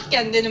때 뼈밖에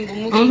안 되는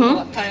몸무게인 것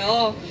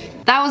같아요.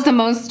 That was the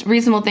most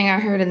reasonable thing I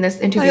heard in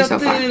this interview so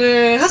far.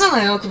 다이어트를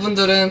하잖아요.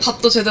 그분들은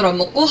밥도 제대로 안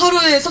먹고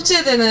하루에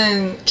섭취해야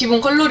되는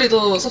기본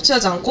칼로리도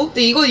섭취하지 않고.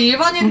 근데 이거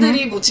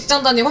일반인들이 뭐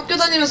직장 다니고 학교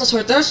다니면서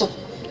절대 할 수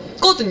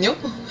없거든요.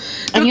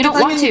 And you don't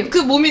want 당연히 to. 그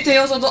몸이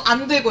되어서도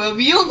안 되고요.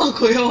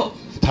 위험하고요.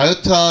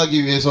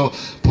 다이어트하기 위해서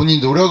본인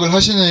노력을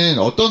하시는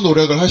어떤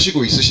노력을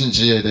하시고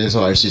있으신지에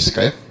대해서 알 수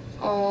있을까요?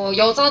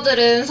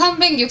 여자들은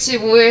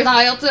 365일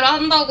다이어트를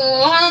한다고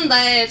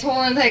하는데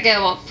저는 되게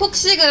막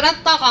폭식을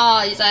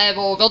했다가 이제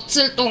뭐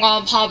며칠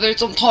동안 밥을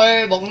좀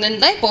덜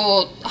먹는데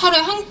뭐 하루에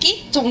한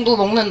끼 정도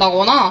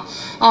먹는다거나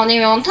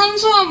아니면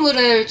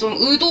탄수화물을 좀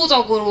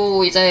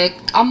의도적으로 이제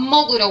안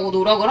먹으려고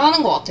노력을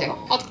하는 것 같아요.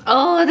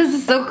 Oh, this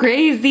is so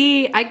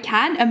crazy. I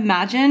can't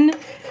imagine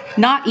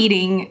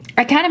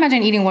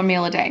eating one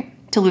meal a day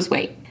to lose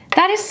weight.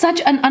 That is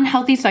such an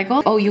unhealthy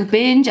cycle. Oh, you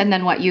binge and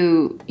then what,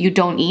 you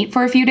don't eat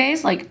for a few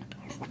days? Like,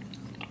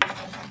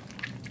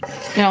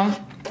 you know,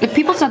 if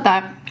people said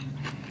that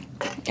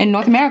in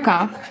North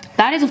America,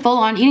 that is a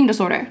full-on eating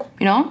disorder,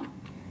 you know?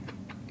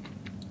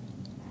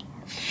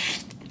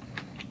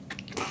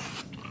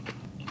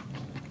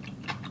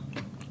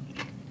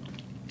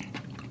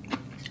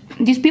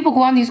 These people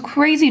go on these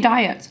crazy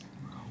diets.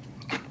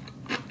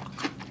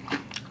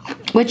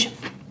 Which,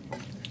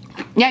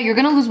 yeah, you're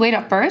gonna lose weight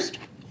at first.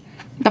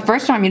 The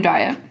first time you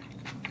diet.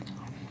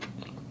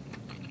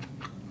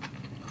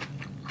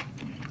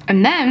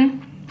 And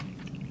then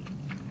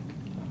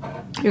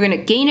you're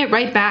gonna gain it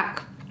right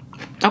back.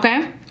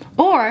 Okay?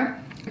 Or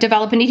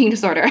develop an eating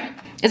disorder.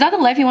 Is that the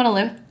life you wanna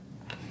live?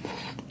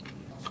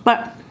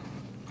 But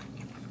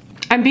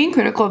I'm being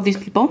critical of these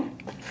people,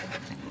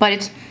 but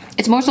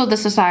it's more so the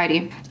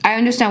society. I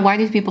understand why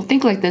these people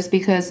think like this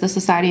because the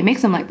society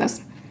makes them like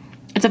this.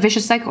 It's a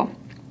vicious cycle.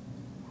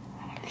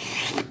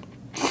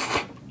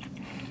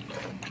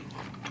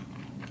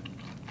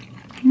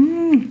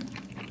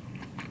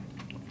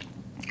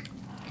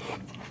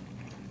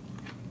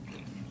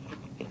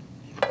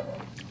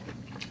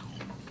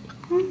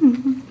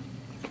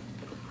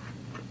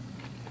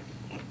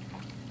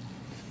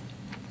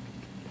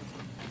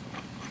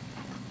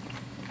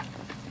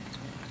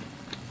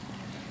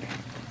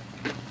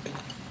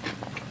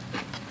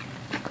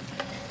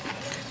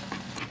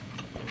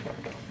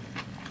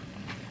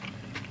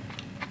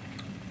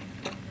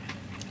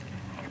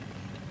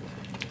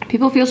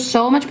 People feel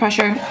so much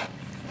pressure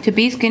to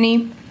be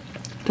skinny,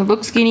 to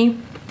look skinny.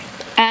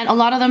 And a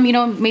lot of them, you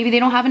know, maybe they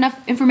don't have enough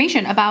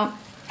information about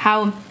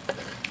how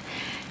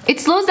it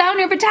slows down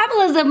your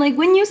metabolism. Like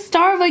when you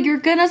starve, like you're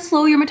gonna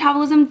slow your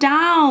metabolism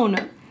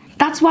down.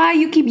 That's why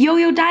you keep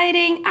yo-yo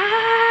dieting.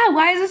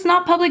 Why is this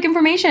not public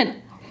information?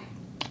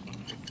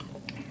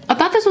 I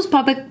thought this was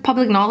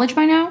public knowledge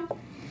by now.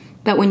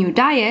 That when you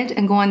diet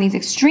and go on these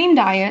extreme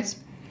diets,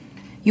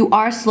 you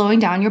are slowing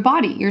down your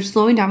body. You're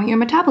slowing down your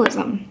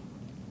metabolism.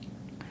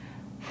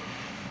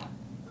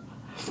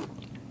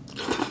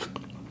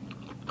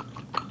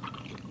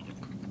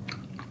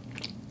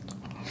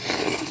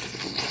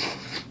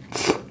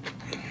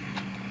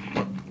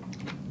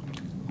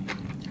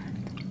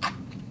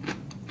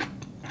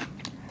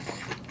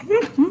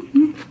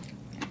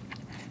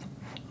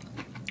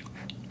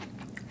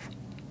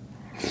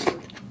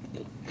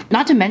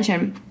 Not to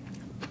mention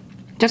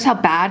just how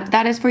bad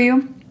that is for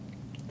you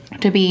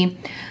to be,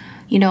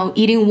 you know,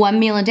 eating one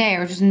meal a day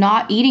or just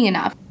not eating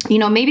enough. You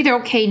know, maybe they're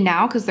okay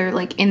now because they're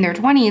like in their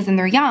 20s and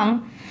they're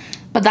young,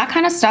 but that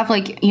kind of stuff,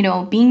 like, you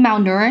know, being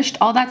malnourished,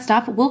 all that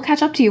stuff will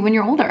catch up to you when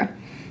you're older.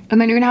 And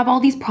then you're gonna have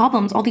all these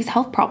problems, all these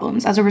health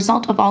problems as a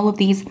result of all of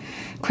these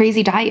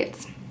crazy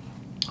diets.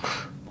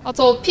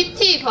 저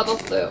PT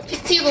받았어요.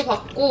 PT도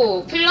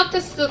받고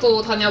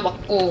필라테스도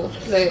다녀봤고,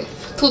 네,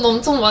 돈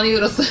엄청 많이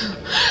들었어요.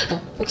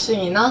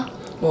 복싱이나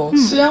뭐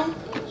수영이랑.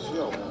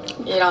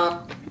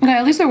 Okay,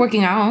 at least they're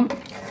working out.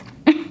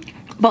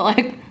 But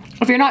like,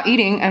 if you're not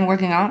eating and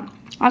working out,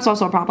 that's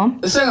also a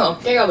problem. 수영은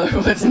어깨가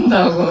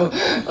넓어진다고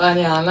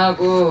많이 안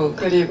하고,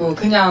 그리고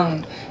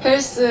그냥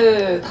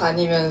헬스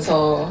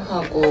다니면서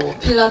하고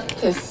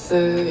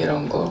필라테스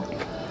이런 거.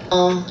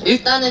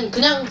 일단은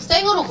그냥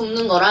생으로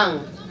굽는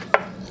거랑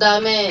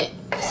그다음에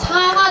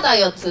사과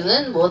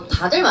다이어트는 뭐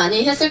다들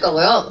많이 했을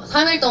거고요.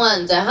 3일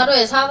동안 이제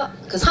하루에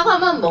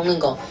사과만 먹는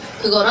거,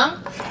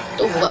 그거랑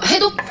또 뭐가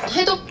해독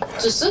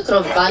주스,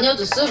 그럼 마녀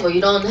주스 뭐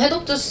이런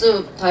해독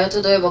주스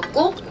다이어트도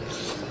해봤고,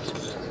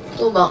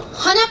 또 막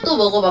한약도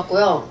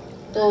먹어봤고요.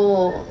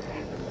 또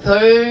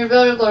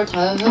별별 걸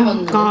다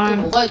해봤는데 또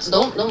뭐가 있지?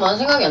 너무 많은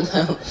생각이 안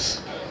나요.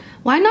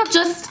 Why not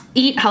just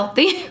eat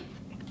healthy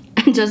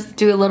and just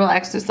do a little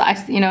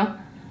exercise, you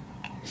know?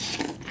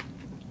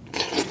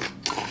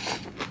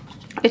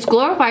 It's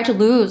glorified to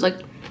lose like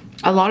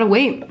a lot of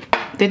weight.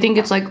 They think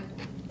it's like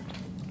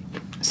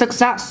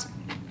success.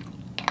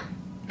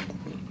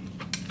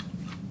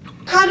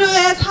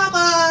 하루에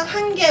사과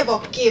 1개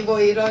먹기 뭐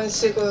이런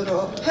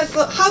식으로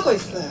하고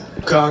있어요.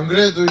 그 안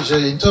그래도 이제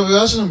인터뷰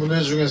하시는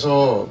분들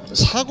중에서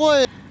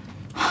사과에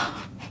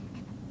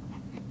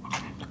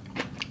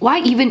Why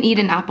even eat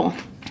an apple?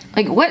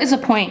 Like, what is the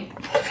point?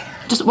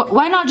 Just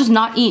why not just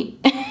not eat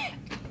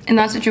in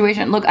that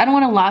situation? Look, I don't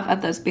want to laugh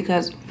at this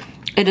because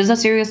it is a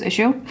serious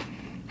issue,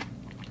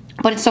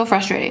 but it's so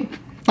frustrating.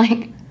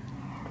 Like,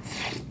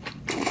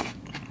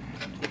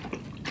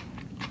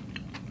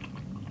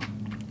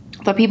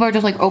 but people are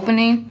just like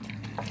openly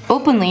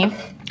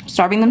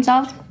starving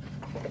themselves.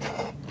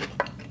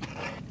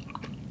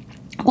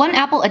 1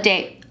 apple a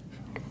day.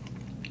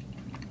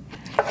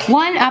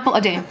 1 apple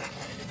a day.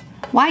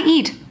 Why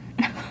eat?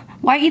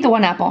 Why eat the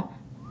 1 apple?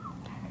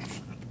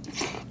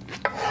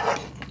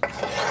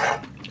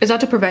 Is that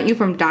to prevent you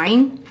from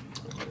dying?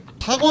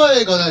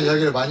 사과에 관한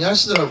이야기를 많이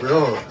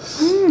하시더라고요.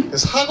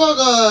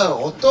 사과가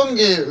어떤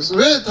게,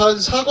 왜 다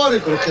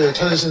사과를 그렇게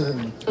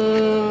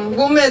찾으시는?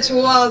 몸에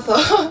좋아서.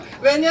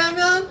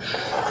 왜냐면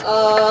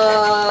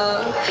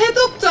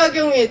해독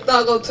작용이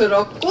있다고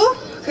들었고,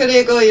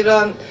 그리고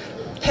이런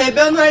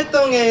배변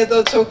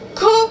활동에도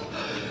좋고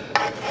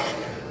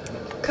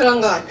그런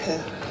것 같아요.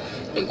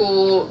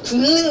 그리고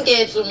굶는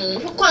게 좀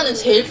효과는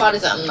제일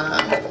빠르지 않나.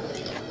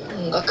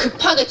 뭔가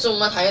급하게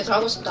좀만 다이어트를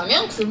하고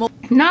싶다면 굶어.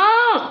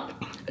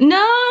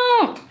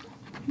 No!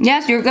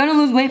 Yes, you're gonna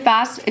lose weight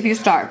fast if you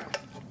starve.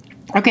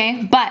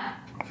 Okay, but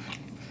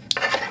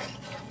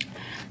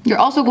you're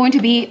also going to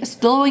be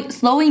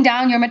slowing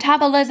down your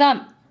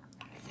metabolism.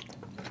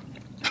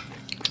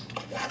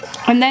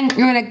 And then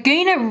you're gonna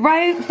gain it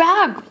right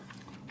back.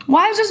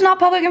 Why is this not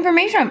public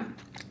information?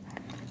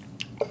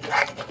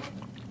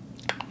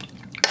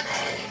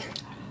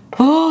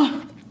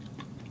 Oh,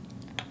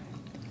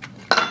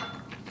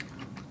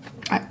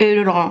 I ate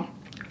it all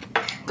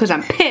because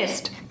I'm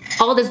pissed.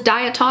 All this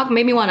diet talk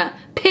made me want to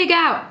pig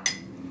out.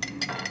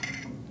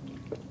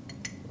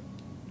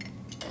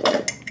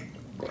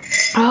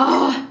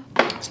 Oh,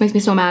 this makes me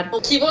so mad.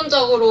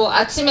 기본적으로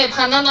아침에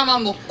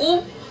바나나만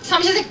먹고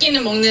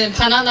삼시세끼는 먹는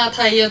바나나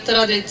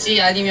다이어트라든지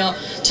아니면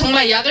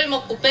정말 약을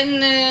먹고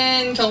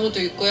뺏는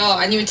경우도 있고요.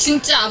 아니면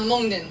진짜 안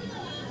먹는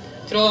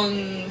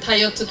그런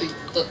다이어트도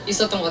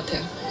있었던 것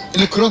같아요.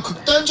 근데 그런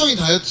극단적인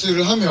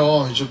다이어트를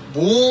하면 이제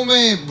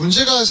몸에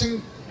문제가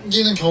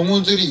생기는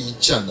경우들이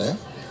있지 않나요?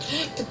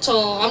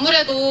 그쵸.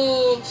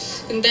 아무래도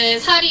근데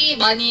살이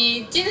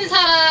많이 찐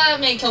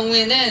사람의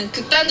경우에는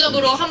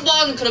극단적으로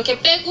한번 그렇게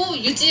빼고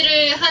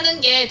유지를 하는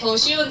게 더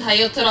쉬운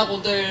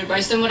다이어트라고들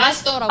말씀을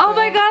하시더라고요. Oh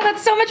my god,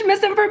 that's so much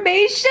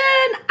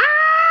misinformation.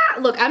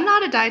 Look, I'm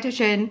not a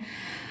dietitian.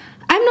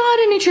 I'm not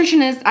a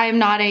nutritionist. I am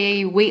not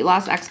a weight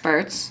loss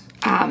expert.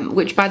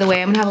 Which, by the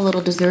way, I'm gonna have a little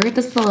dessert.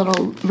 This is a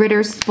little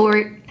Ritter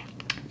Sport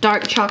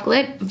dark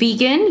chocolate.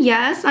 Vegan,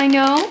 yes, I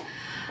know.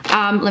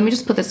 Let me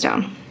just put this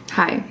down.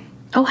 Hi.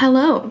 Oh,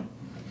 hello.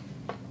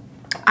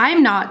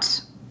 I'm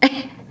not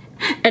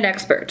an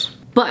expert,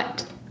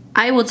 but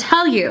I will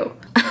tell you,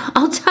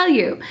 I'll tell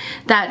you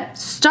that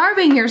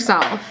starving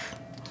yourself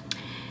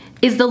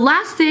is the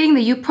last thing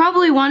that you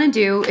probably want to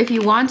do if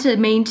you want to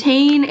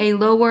maintain a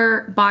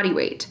lower body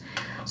weight.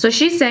 So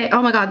she's saying,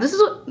 oh my God, this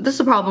is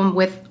a problem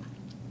with,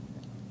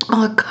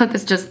 oh God,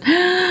 this just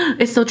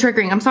is so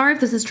triggering. I'm sorry if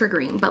this is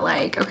triggering, but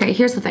like, okay,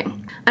 here's the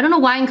thing. I don't know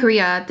why in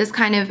Korea this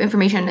kind of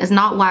information is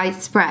not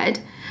widespread,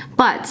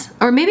 but,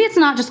 or maybe it's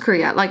not just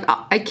Korea. Like,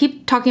 I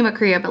keep talking about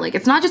Korea, but like,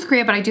 it's not just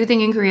Korea, but I do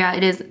think in Korea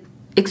it is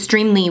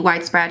extremely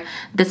widespread,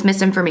 this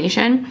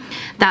misinformation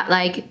that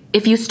like,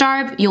 if you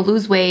starve, you'll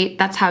lose weight.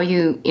 That's how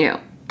you know,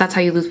 that's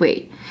how you lose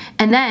weight.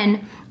 And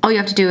then all you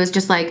have to do is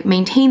just like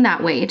maintain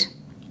that weight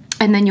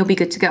and then you'll be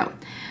good to go.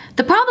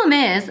 The problem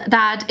is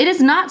that it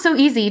is not so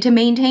easy to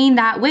maintain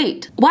that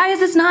weight. Why is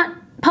this not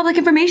public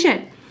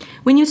information?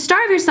 When you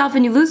starve yourself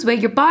and you lose weight,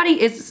 your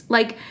body is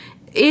like,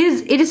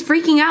 it is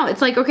freaking out.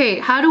 It's like,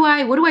 okay,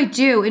 what do I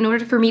do in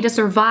order for me to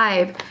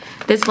survive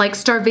this like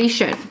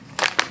starvation?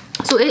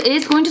 So it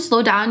is going to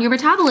slow down your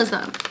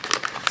metabolism.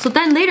 So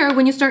then later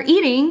when you start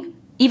eating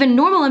even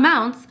normal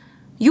amounts,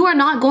 you are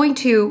not going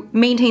to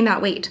maintain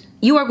that weight.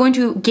 You are going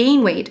to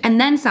gain weight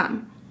and then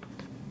some.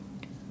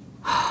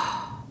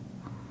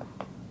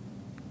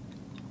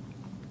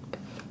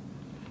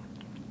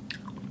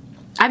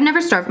 I've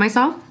never starved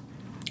myself.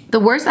 The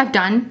worst I've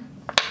done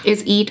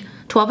is eat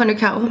 1,200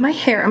 calories. Oh, my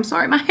hair, I'm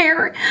sorry, my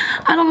hair.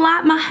 I don't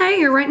like my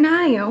hair right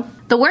now.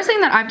 The worst thing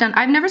that I've done,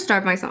 I've never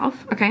starved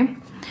myself, okay?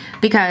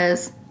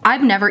 Because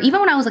I've never, even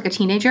when I was like a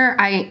teenager,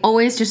 I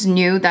always just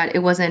knew that it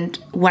wasn't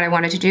what I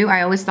wanted to do.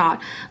 I always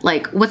thought,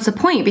 like, what's the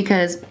point?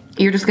 Because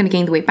you're just gonna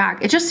gain the weight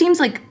back. It just seems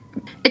like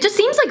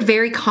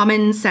very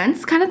common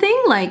sense kind of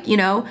thing. Like, you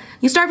know,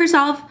 you starve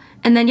yourself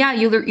and then yeah,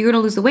 you're gonna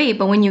lose the weight,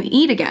 but when you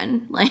eat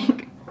again,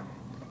 like,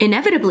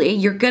 inevitably,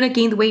 you're gonna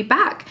gain the weight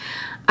back.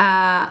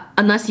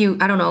 Unless you,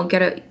 I don't know,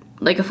 get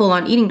a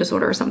full-on eating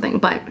disorder or something.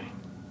 But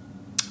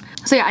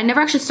so yeah, I never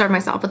actually starved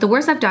myself, but the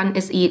worst I've done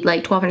is eat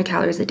like 1,200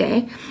 calories a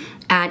day.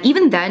 And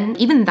even then,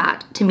 even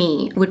that to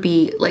me would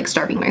be like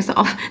starving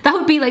myself. That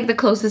would be like the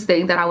closest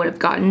thing that I would have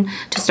gotten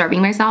to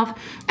starving myself.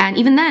 And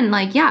even then,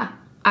 like, yeah,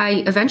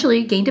 I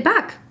eventually gained it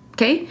back.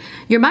 Okay,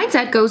 your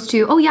mindset goes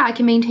to, oh yeah, I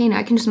can maintain it,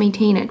 I can just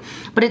maintain it.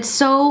 But it's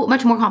so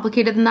much more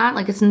complicated than that.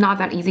 Like, it's not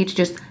that easy to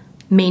just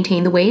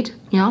maintain the weight,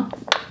 you know?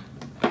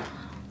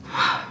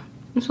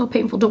 It's so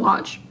painful to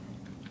watch.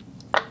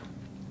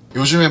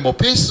 요즘에 뭐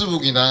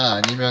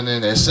페이스북이나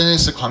아니면은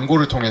SNS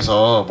광고를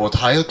통해서 뭐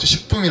다이어트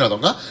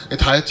식품이라던가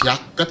다이어트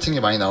약 같은 게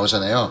많이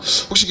나오잖아요.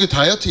 혹시 그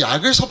다이어트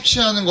약을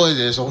섭취하는 거에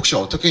대해서 혹시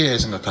어떻게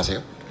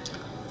생각하세요?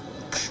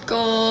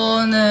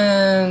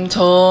 그거는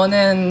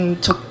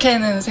저는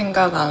좋게는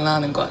생각 안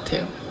하는 것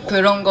같아요.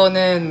 그런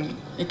거는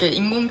이렇게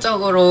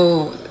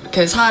인공적으로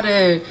이렇게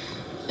살을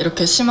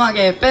이렇게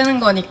심하게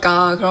빼는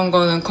거니까 그런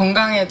거는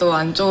건강에도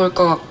안 좋을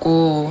것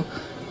같고,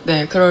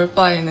 네, 그럴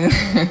바에는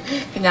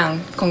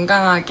그냥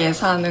건강하게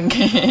사는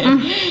게.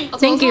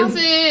 저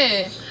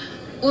사실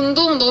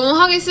운동 너무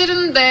하기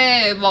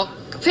싫은데 막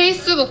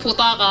페이스북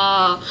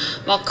보다가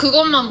막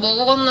그것만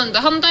먹었는데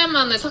한 달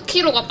만에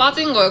 4kg가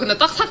빠진 거예요. 근데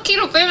딱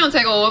 4kg 빼면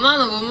제가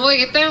원하는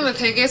몸무게이기 때문에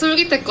되게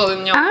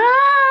솔깃했거든요.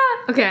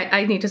 Okay,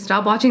 I need to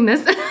stop watching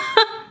this.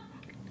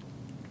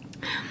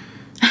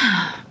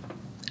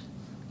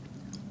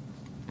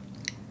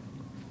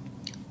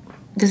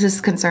 This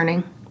is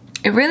concerning.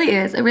 It really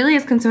is. It really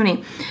is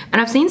concerning.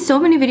 And I've seen so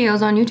many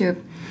videos on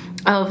YouTube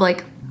of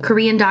like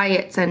Korean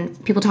diets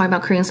and people talking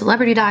about Korean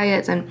celebrity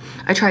diets, and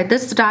I tried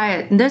this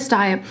diet and this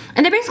diet,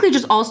 and they're basically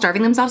just all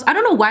starving themselves. I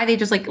don't know why they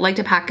just like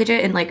to package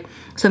it in like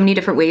so many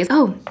different ways.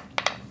 Oh,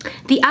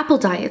 the apple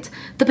diet,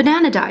 the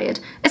banana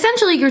diet.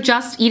 Essentially, you're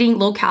just eating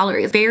low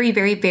calories, very,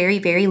 very, very,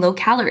 very low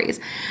calories.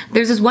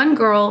 There's this one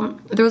girl,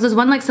 there was this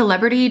one like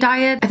celebrity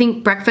diet. I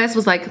think breakfast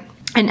was like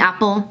an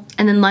apple,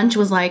 and then lunch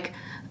was like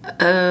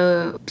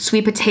a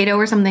sweet potato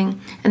or something,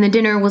 and then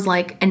dinner was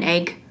like an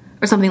egg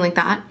or something like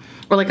that,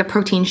 or like a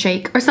protein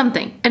shake or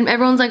something. And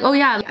everyone's like, oh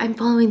yeah, I'm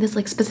following this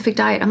like specific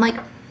diet. I'm like,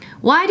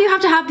 why do you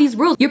have to have these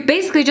rules? You're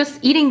basically just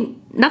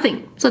eating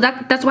nothing. So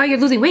that's why you're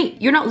losing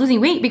weight. You're not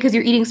losing weight because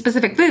you're eating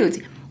specific foods.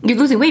 You're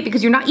losing weight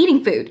because you're not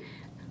eating food.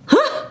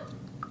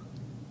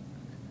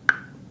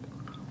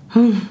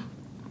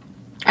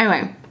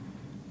 Anyway.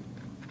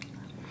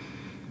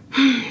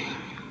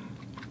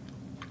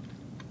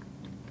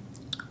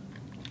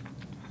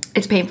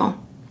 It's painful.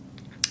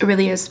 It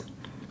really is.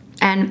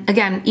 And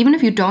again, even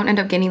if you don't end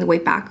up gaining the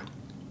weight back,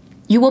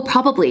 you will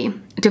probably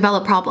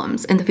develop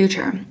problems in the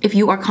future if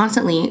you are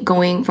constantly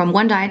going from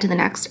one diet to the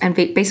next and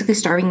basically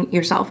starving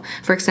yourself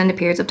for extended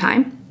periods of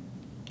time.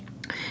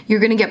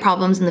 You're gonna get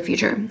problems in the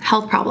future,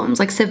 health problems,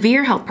 like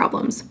severe health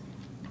problems,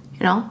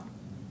 you know?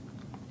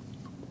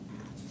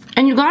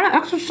 And you gotta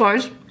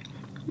exercise.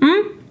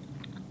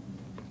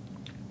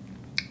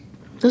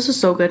 This is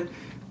so good.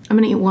 I'm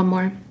gonna eat one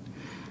more.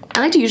 I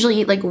like to usually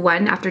eat like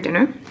one after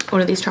dinner,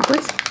 one of these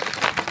chocolates.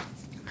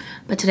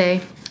 But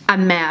today,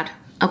 I'm mad,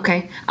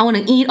 okay? I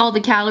wanna eat all the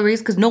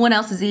calories because no one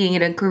else is eating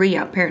it in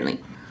Korea, apparently.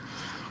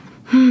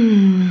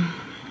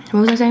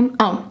 What was I saying?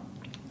 Oh,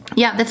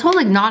 yeah, this whole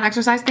like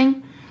non-exercise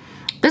thing.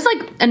 There's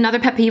like another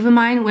pet peeve of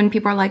mine when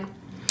people are like,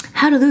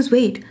 how to lose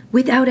weight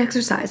without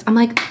exercise. I'm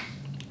like,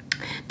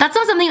 that's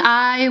not something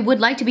I would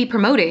like to be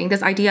promoting,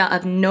 this idea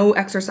of no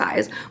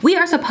exercise. We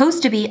are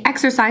supposed to be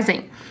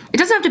exercising. It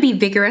doesn't have to be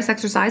vigorous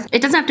exercise.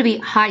 It doesn't have to be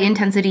high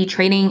intensity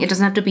training. It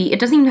doesn't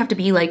even have to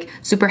be like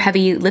super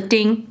heavy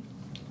lifting,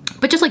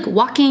 but just like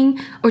walking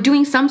or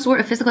doing some sort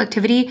of physical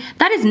activity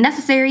that is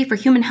necessary for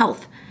human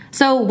health.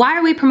 So why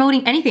are we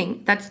promoting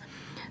anything that's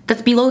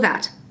below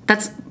that?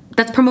 That's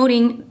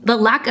promoting the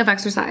lack of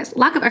exercise.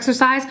 Lack of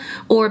exercise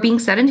or being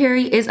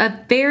sedentary is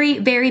a very,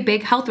 very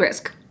big health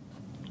risk.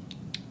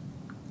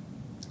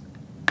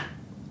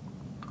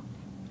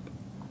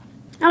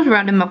 That was a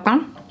random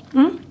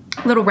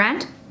mukbang. Little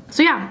rant.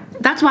 So yeah,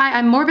 that's why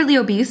I'm morbidly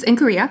obese in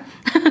Korea.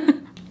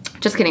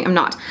 Just kidding, I'm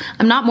not.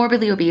 I'm not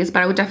morbidly obese,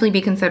 but I would definitely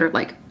be considered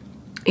like,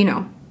 you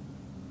know,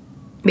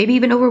 maybe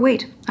even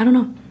overweight. I don't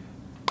know.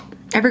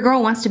 Every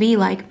girl wants to be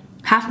like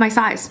half my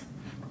size.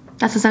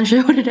 That's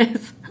essentially what it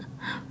is.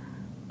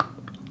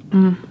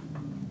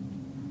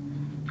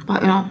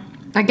 But you know,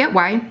 I get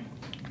why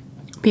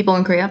people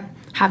in Korea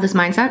have this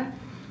mindset,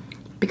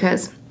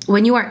 because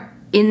when you are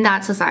in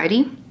that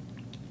society,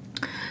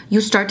 you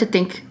start to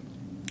think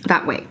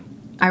that way.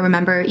 I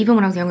remember even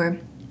when I was younger,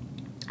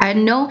 I had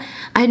no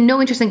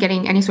interest in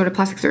getting any sort of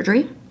plastic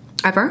surgery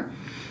ever.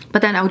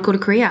 But then I would go to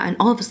Korea and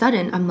all of a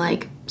sudden I'm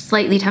like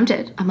slightly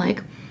tempted. I'm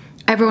like,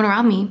 everyone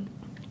around me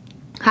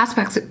has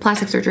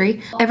plastic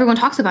surgery. Everyone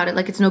talks about it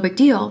like it's no big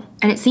deal.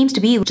 And it seems to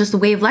be just the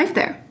way of life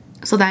there.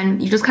 So then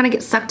you just kind of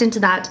get sucked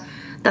into that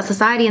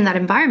society and that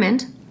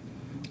environment.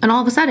 And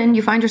all of a sudden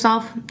you find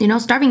yourself, you know,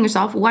 starving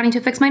yourself, wanting to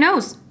fix my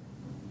nose.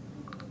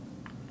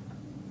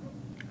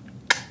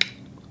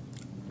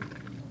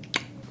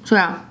 So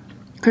yeah,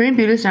 Korean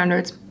beauty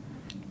standards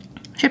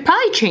should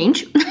probably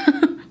change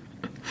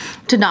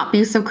to not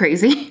be so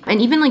crazy. And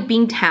even like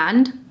being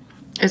tanned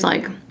is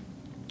like,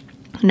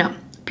 no,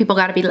 people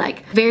gotta be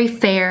like very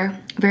fair,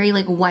 very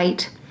like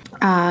white,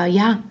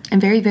 yeah, and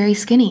very, very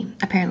skinny,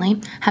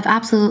 apparently. Have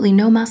absolutely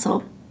no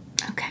muscle.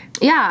 Okay.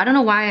 Yeah, I don't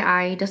know why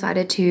I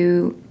decided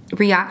to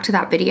react to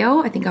that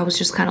video. I think I was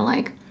just kind of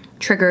like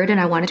triggered and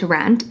I wanted to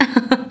rant.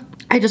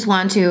 I just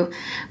want to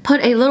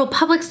put a little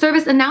public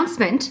service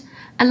announcement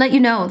and let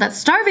you know that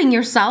starving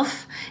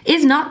yourself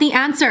is not the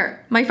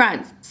answer, my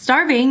friends.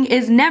 Starving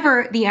is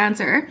never the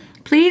answer.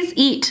 Please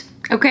eat,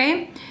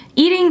 okay?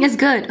 Eating is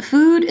good.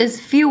 Food is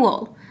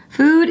fuel.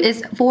 Food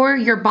is for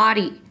your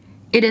body.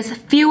 It is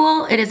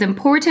fuel, it is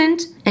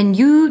important, and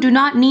you do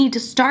not need to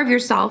starve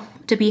yourself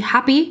to be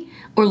happy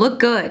or look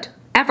good,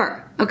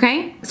 ever,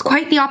 okay? It's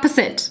quite the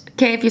opposite,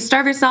 okay? If you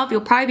starve yourself,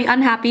 you'll probably be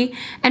unhappy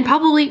and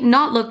probably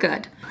not look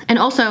good. And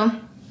also,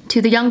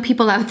 to the young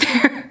people out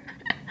there,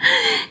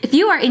 if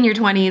you are in your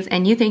 20s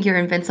and you think you're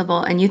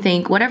invincible and you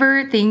think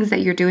whatever things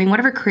that you're doing,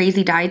 whatever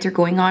crazy diets you're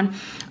going on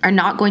are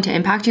not going to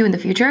impact you in the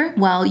future,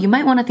 well, you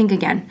might want to think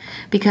again,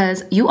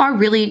 because you are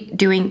really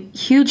doing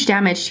huge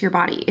damage to your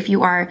body if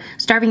you are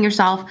starving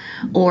yourself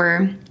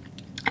or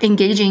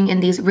engaging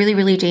in these really,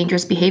 really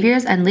dangerous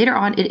behaviors, and later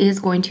on it is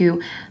going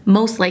to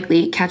most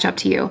likely catch up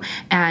to you.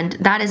 And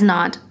that is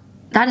not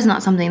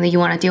something that you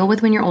want to deal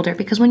with when you're older,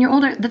 because when you're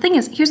older, the thing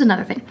is, here's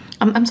another thing.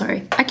 I'm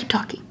sorry, I keep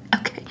talking.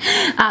 Okay.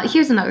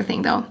 Here's another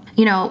thing though.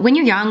 You know, when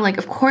you're young, like,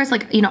 of course,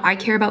 like, you know, I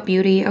care about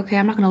beauty. Okay.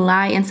 I'm not going to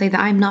lie and say that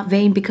I'm not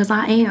vain, because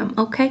I am.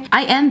 Okay.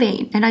 I am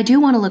vain and I do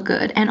want to look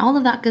good and all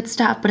of that good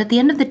stuff. But at the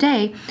end of the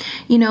day,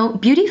 you know,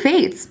 beauty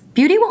fades.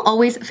 Beauty will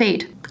always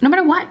fade no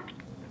matter what.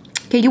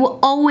 Okay.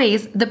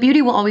 The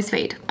beauty will always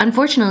fade.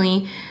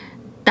 Unfortunately,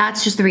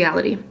 that's just the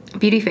reality.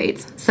 Beauty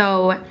fades.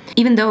 So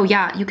even though,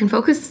 yeah, you can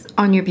focus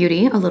on your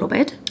beauty a little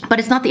bit, but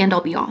it's not the end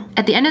all be all.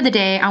 At the end of the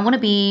day, I want to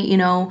be, you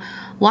know,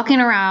 walking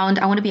around.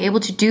 I want to be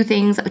able to do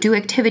things, do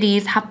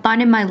activities, have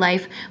fun in my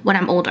life when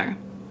I'm older.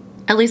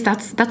 At least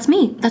that's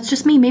me. That's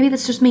just me. Maybe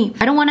that's just me.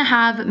 I don't want to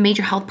have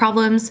major health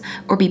problems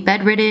or be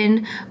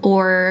bedridden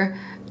or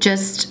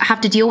just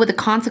have to deal with the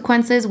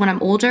consequences when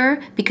I'm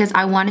older because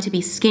I wanted to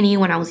be skinny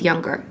when I was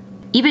younger.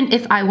 Even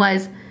if I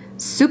was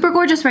super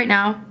gorgeous right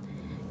now,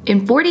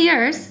 in 40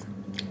 years,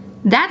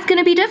 that's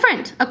gonna be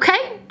different,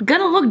 okay?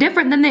 Gonna look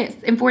different than this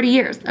in 40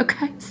 years,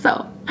 okay?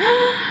 So,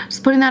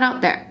 just putting that out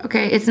there,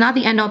 okay? It's not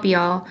the end all be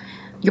all.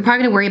 You're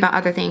probably gonna worry about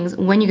other things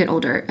when you get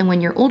older. And when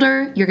you're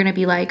older, you're gonna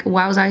be like,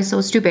 why was I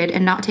so stupid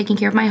and not taking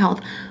care of my health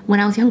when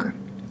I was younger?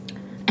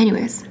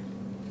 Anyways,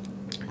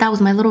 that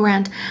was my little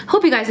rant.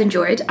 Hope you guys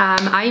enjoyed.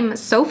 I'm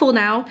so full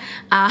now.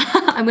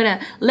 I'm gonna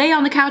lay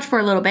on the couch for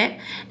a little bit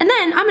and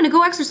then I'm gonna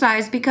go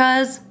exercise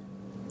because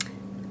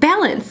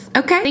balance,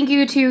 okay? Thank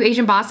you to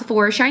Asian Boss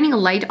for shining a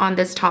light on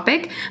this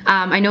topic.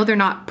 I know they're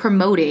not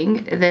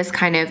promoting this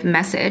kind of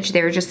message.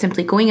 They're just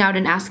simply going out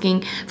and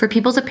asking for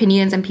people's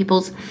opinions and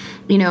people's,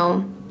 you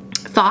know,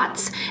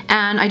 thoughts,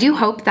 and I do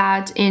hope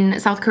that in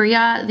South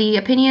Korea the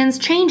opinions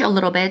change a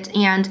little bit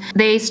and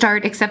they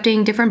start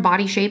accepting different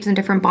body shapes and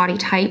different body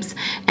types,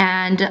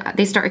 and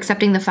they start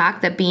accepting the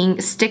fact that being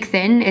stick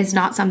thin is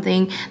not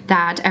something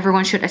that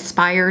everyone should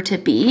aspire to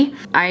be.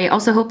 I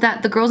also hope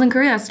that the girls in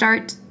Korea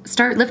start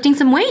lifting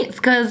some weights,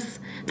 because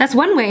that's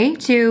one way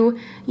to,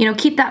 you know,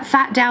 keep that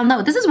fat down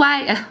low. This is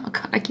why, oh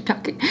God, I keep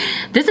talking.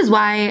 This is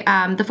why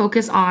the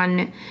focus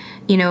on,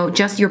 you know,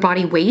 just your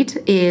body weight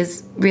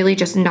is really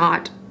just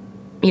not,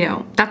 you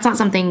know, that's not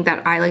something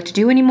that I like to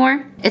do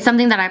anymore. It's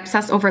something that I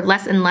obsess over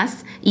less and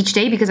less each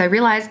day, because I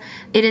realize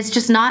it is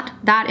just not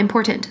that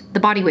important, the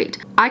body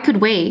weight. I could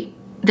weigh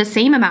the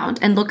same amount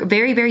and look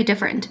very, very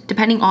different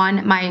depending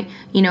on my,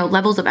 you know,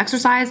 levels of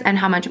exercise and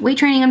how much weight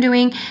training I'm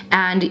doing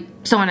and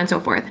so on and so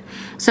forth.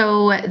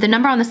 So the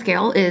number on the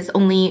scale is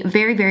only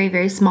very, very,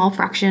 very small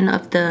fraction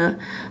of the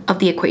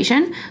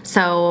equation.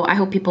 So I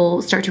hope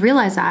people start to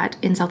realize that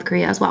in South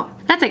Korea as well.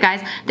 That's it, guys.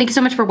 Thank you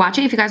so much for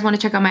watching. If you guys want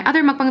to check out my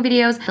other mukbang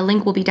videos, the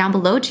link will be down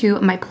below to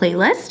my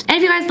playlist. And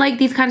if you guys like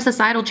these kind of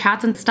societal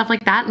chats and stuff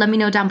like that, let me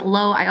know down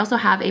below. I also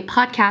have a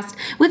podcast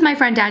with my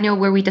friend Daniel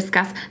where we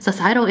discuss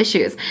societal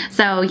issues.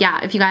 So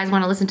yeah, if you guys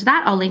want to listen to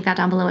that, I'll link that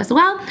down below as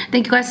well.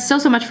 Thank you guys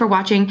so much for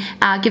watching.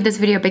 Give this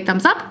video a big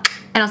thumbs up,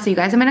 and I'll see you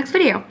guys in my next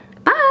video.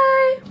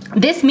 Bye!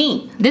 This is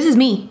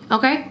me,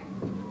 okay?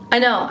 I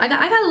know, I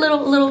got a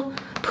little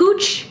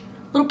pooch,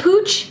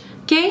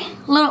 okay?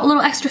 A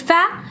little extra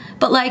fat,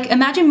 but like,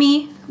 imagine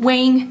me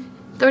weighing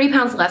 30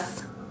 pounds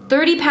less.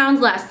 30 pounds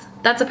less.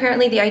 That's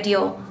apparently the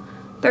ideal.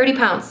 30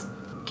 pounds.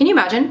 Can you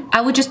imagine?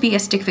 I would just be a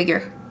stick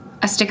figure.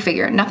 A stick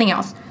figure, nothing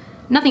else.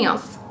 Nothing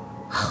else.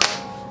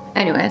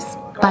 Anyways,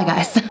 bye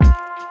guys.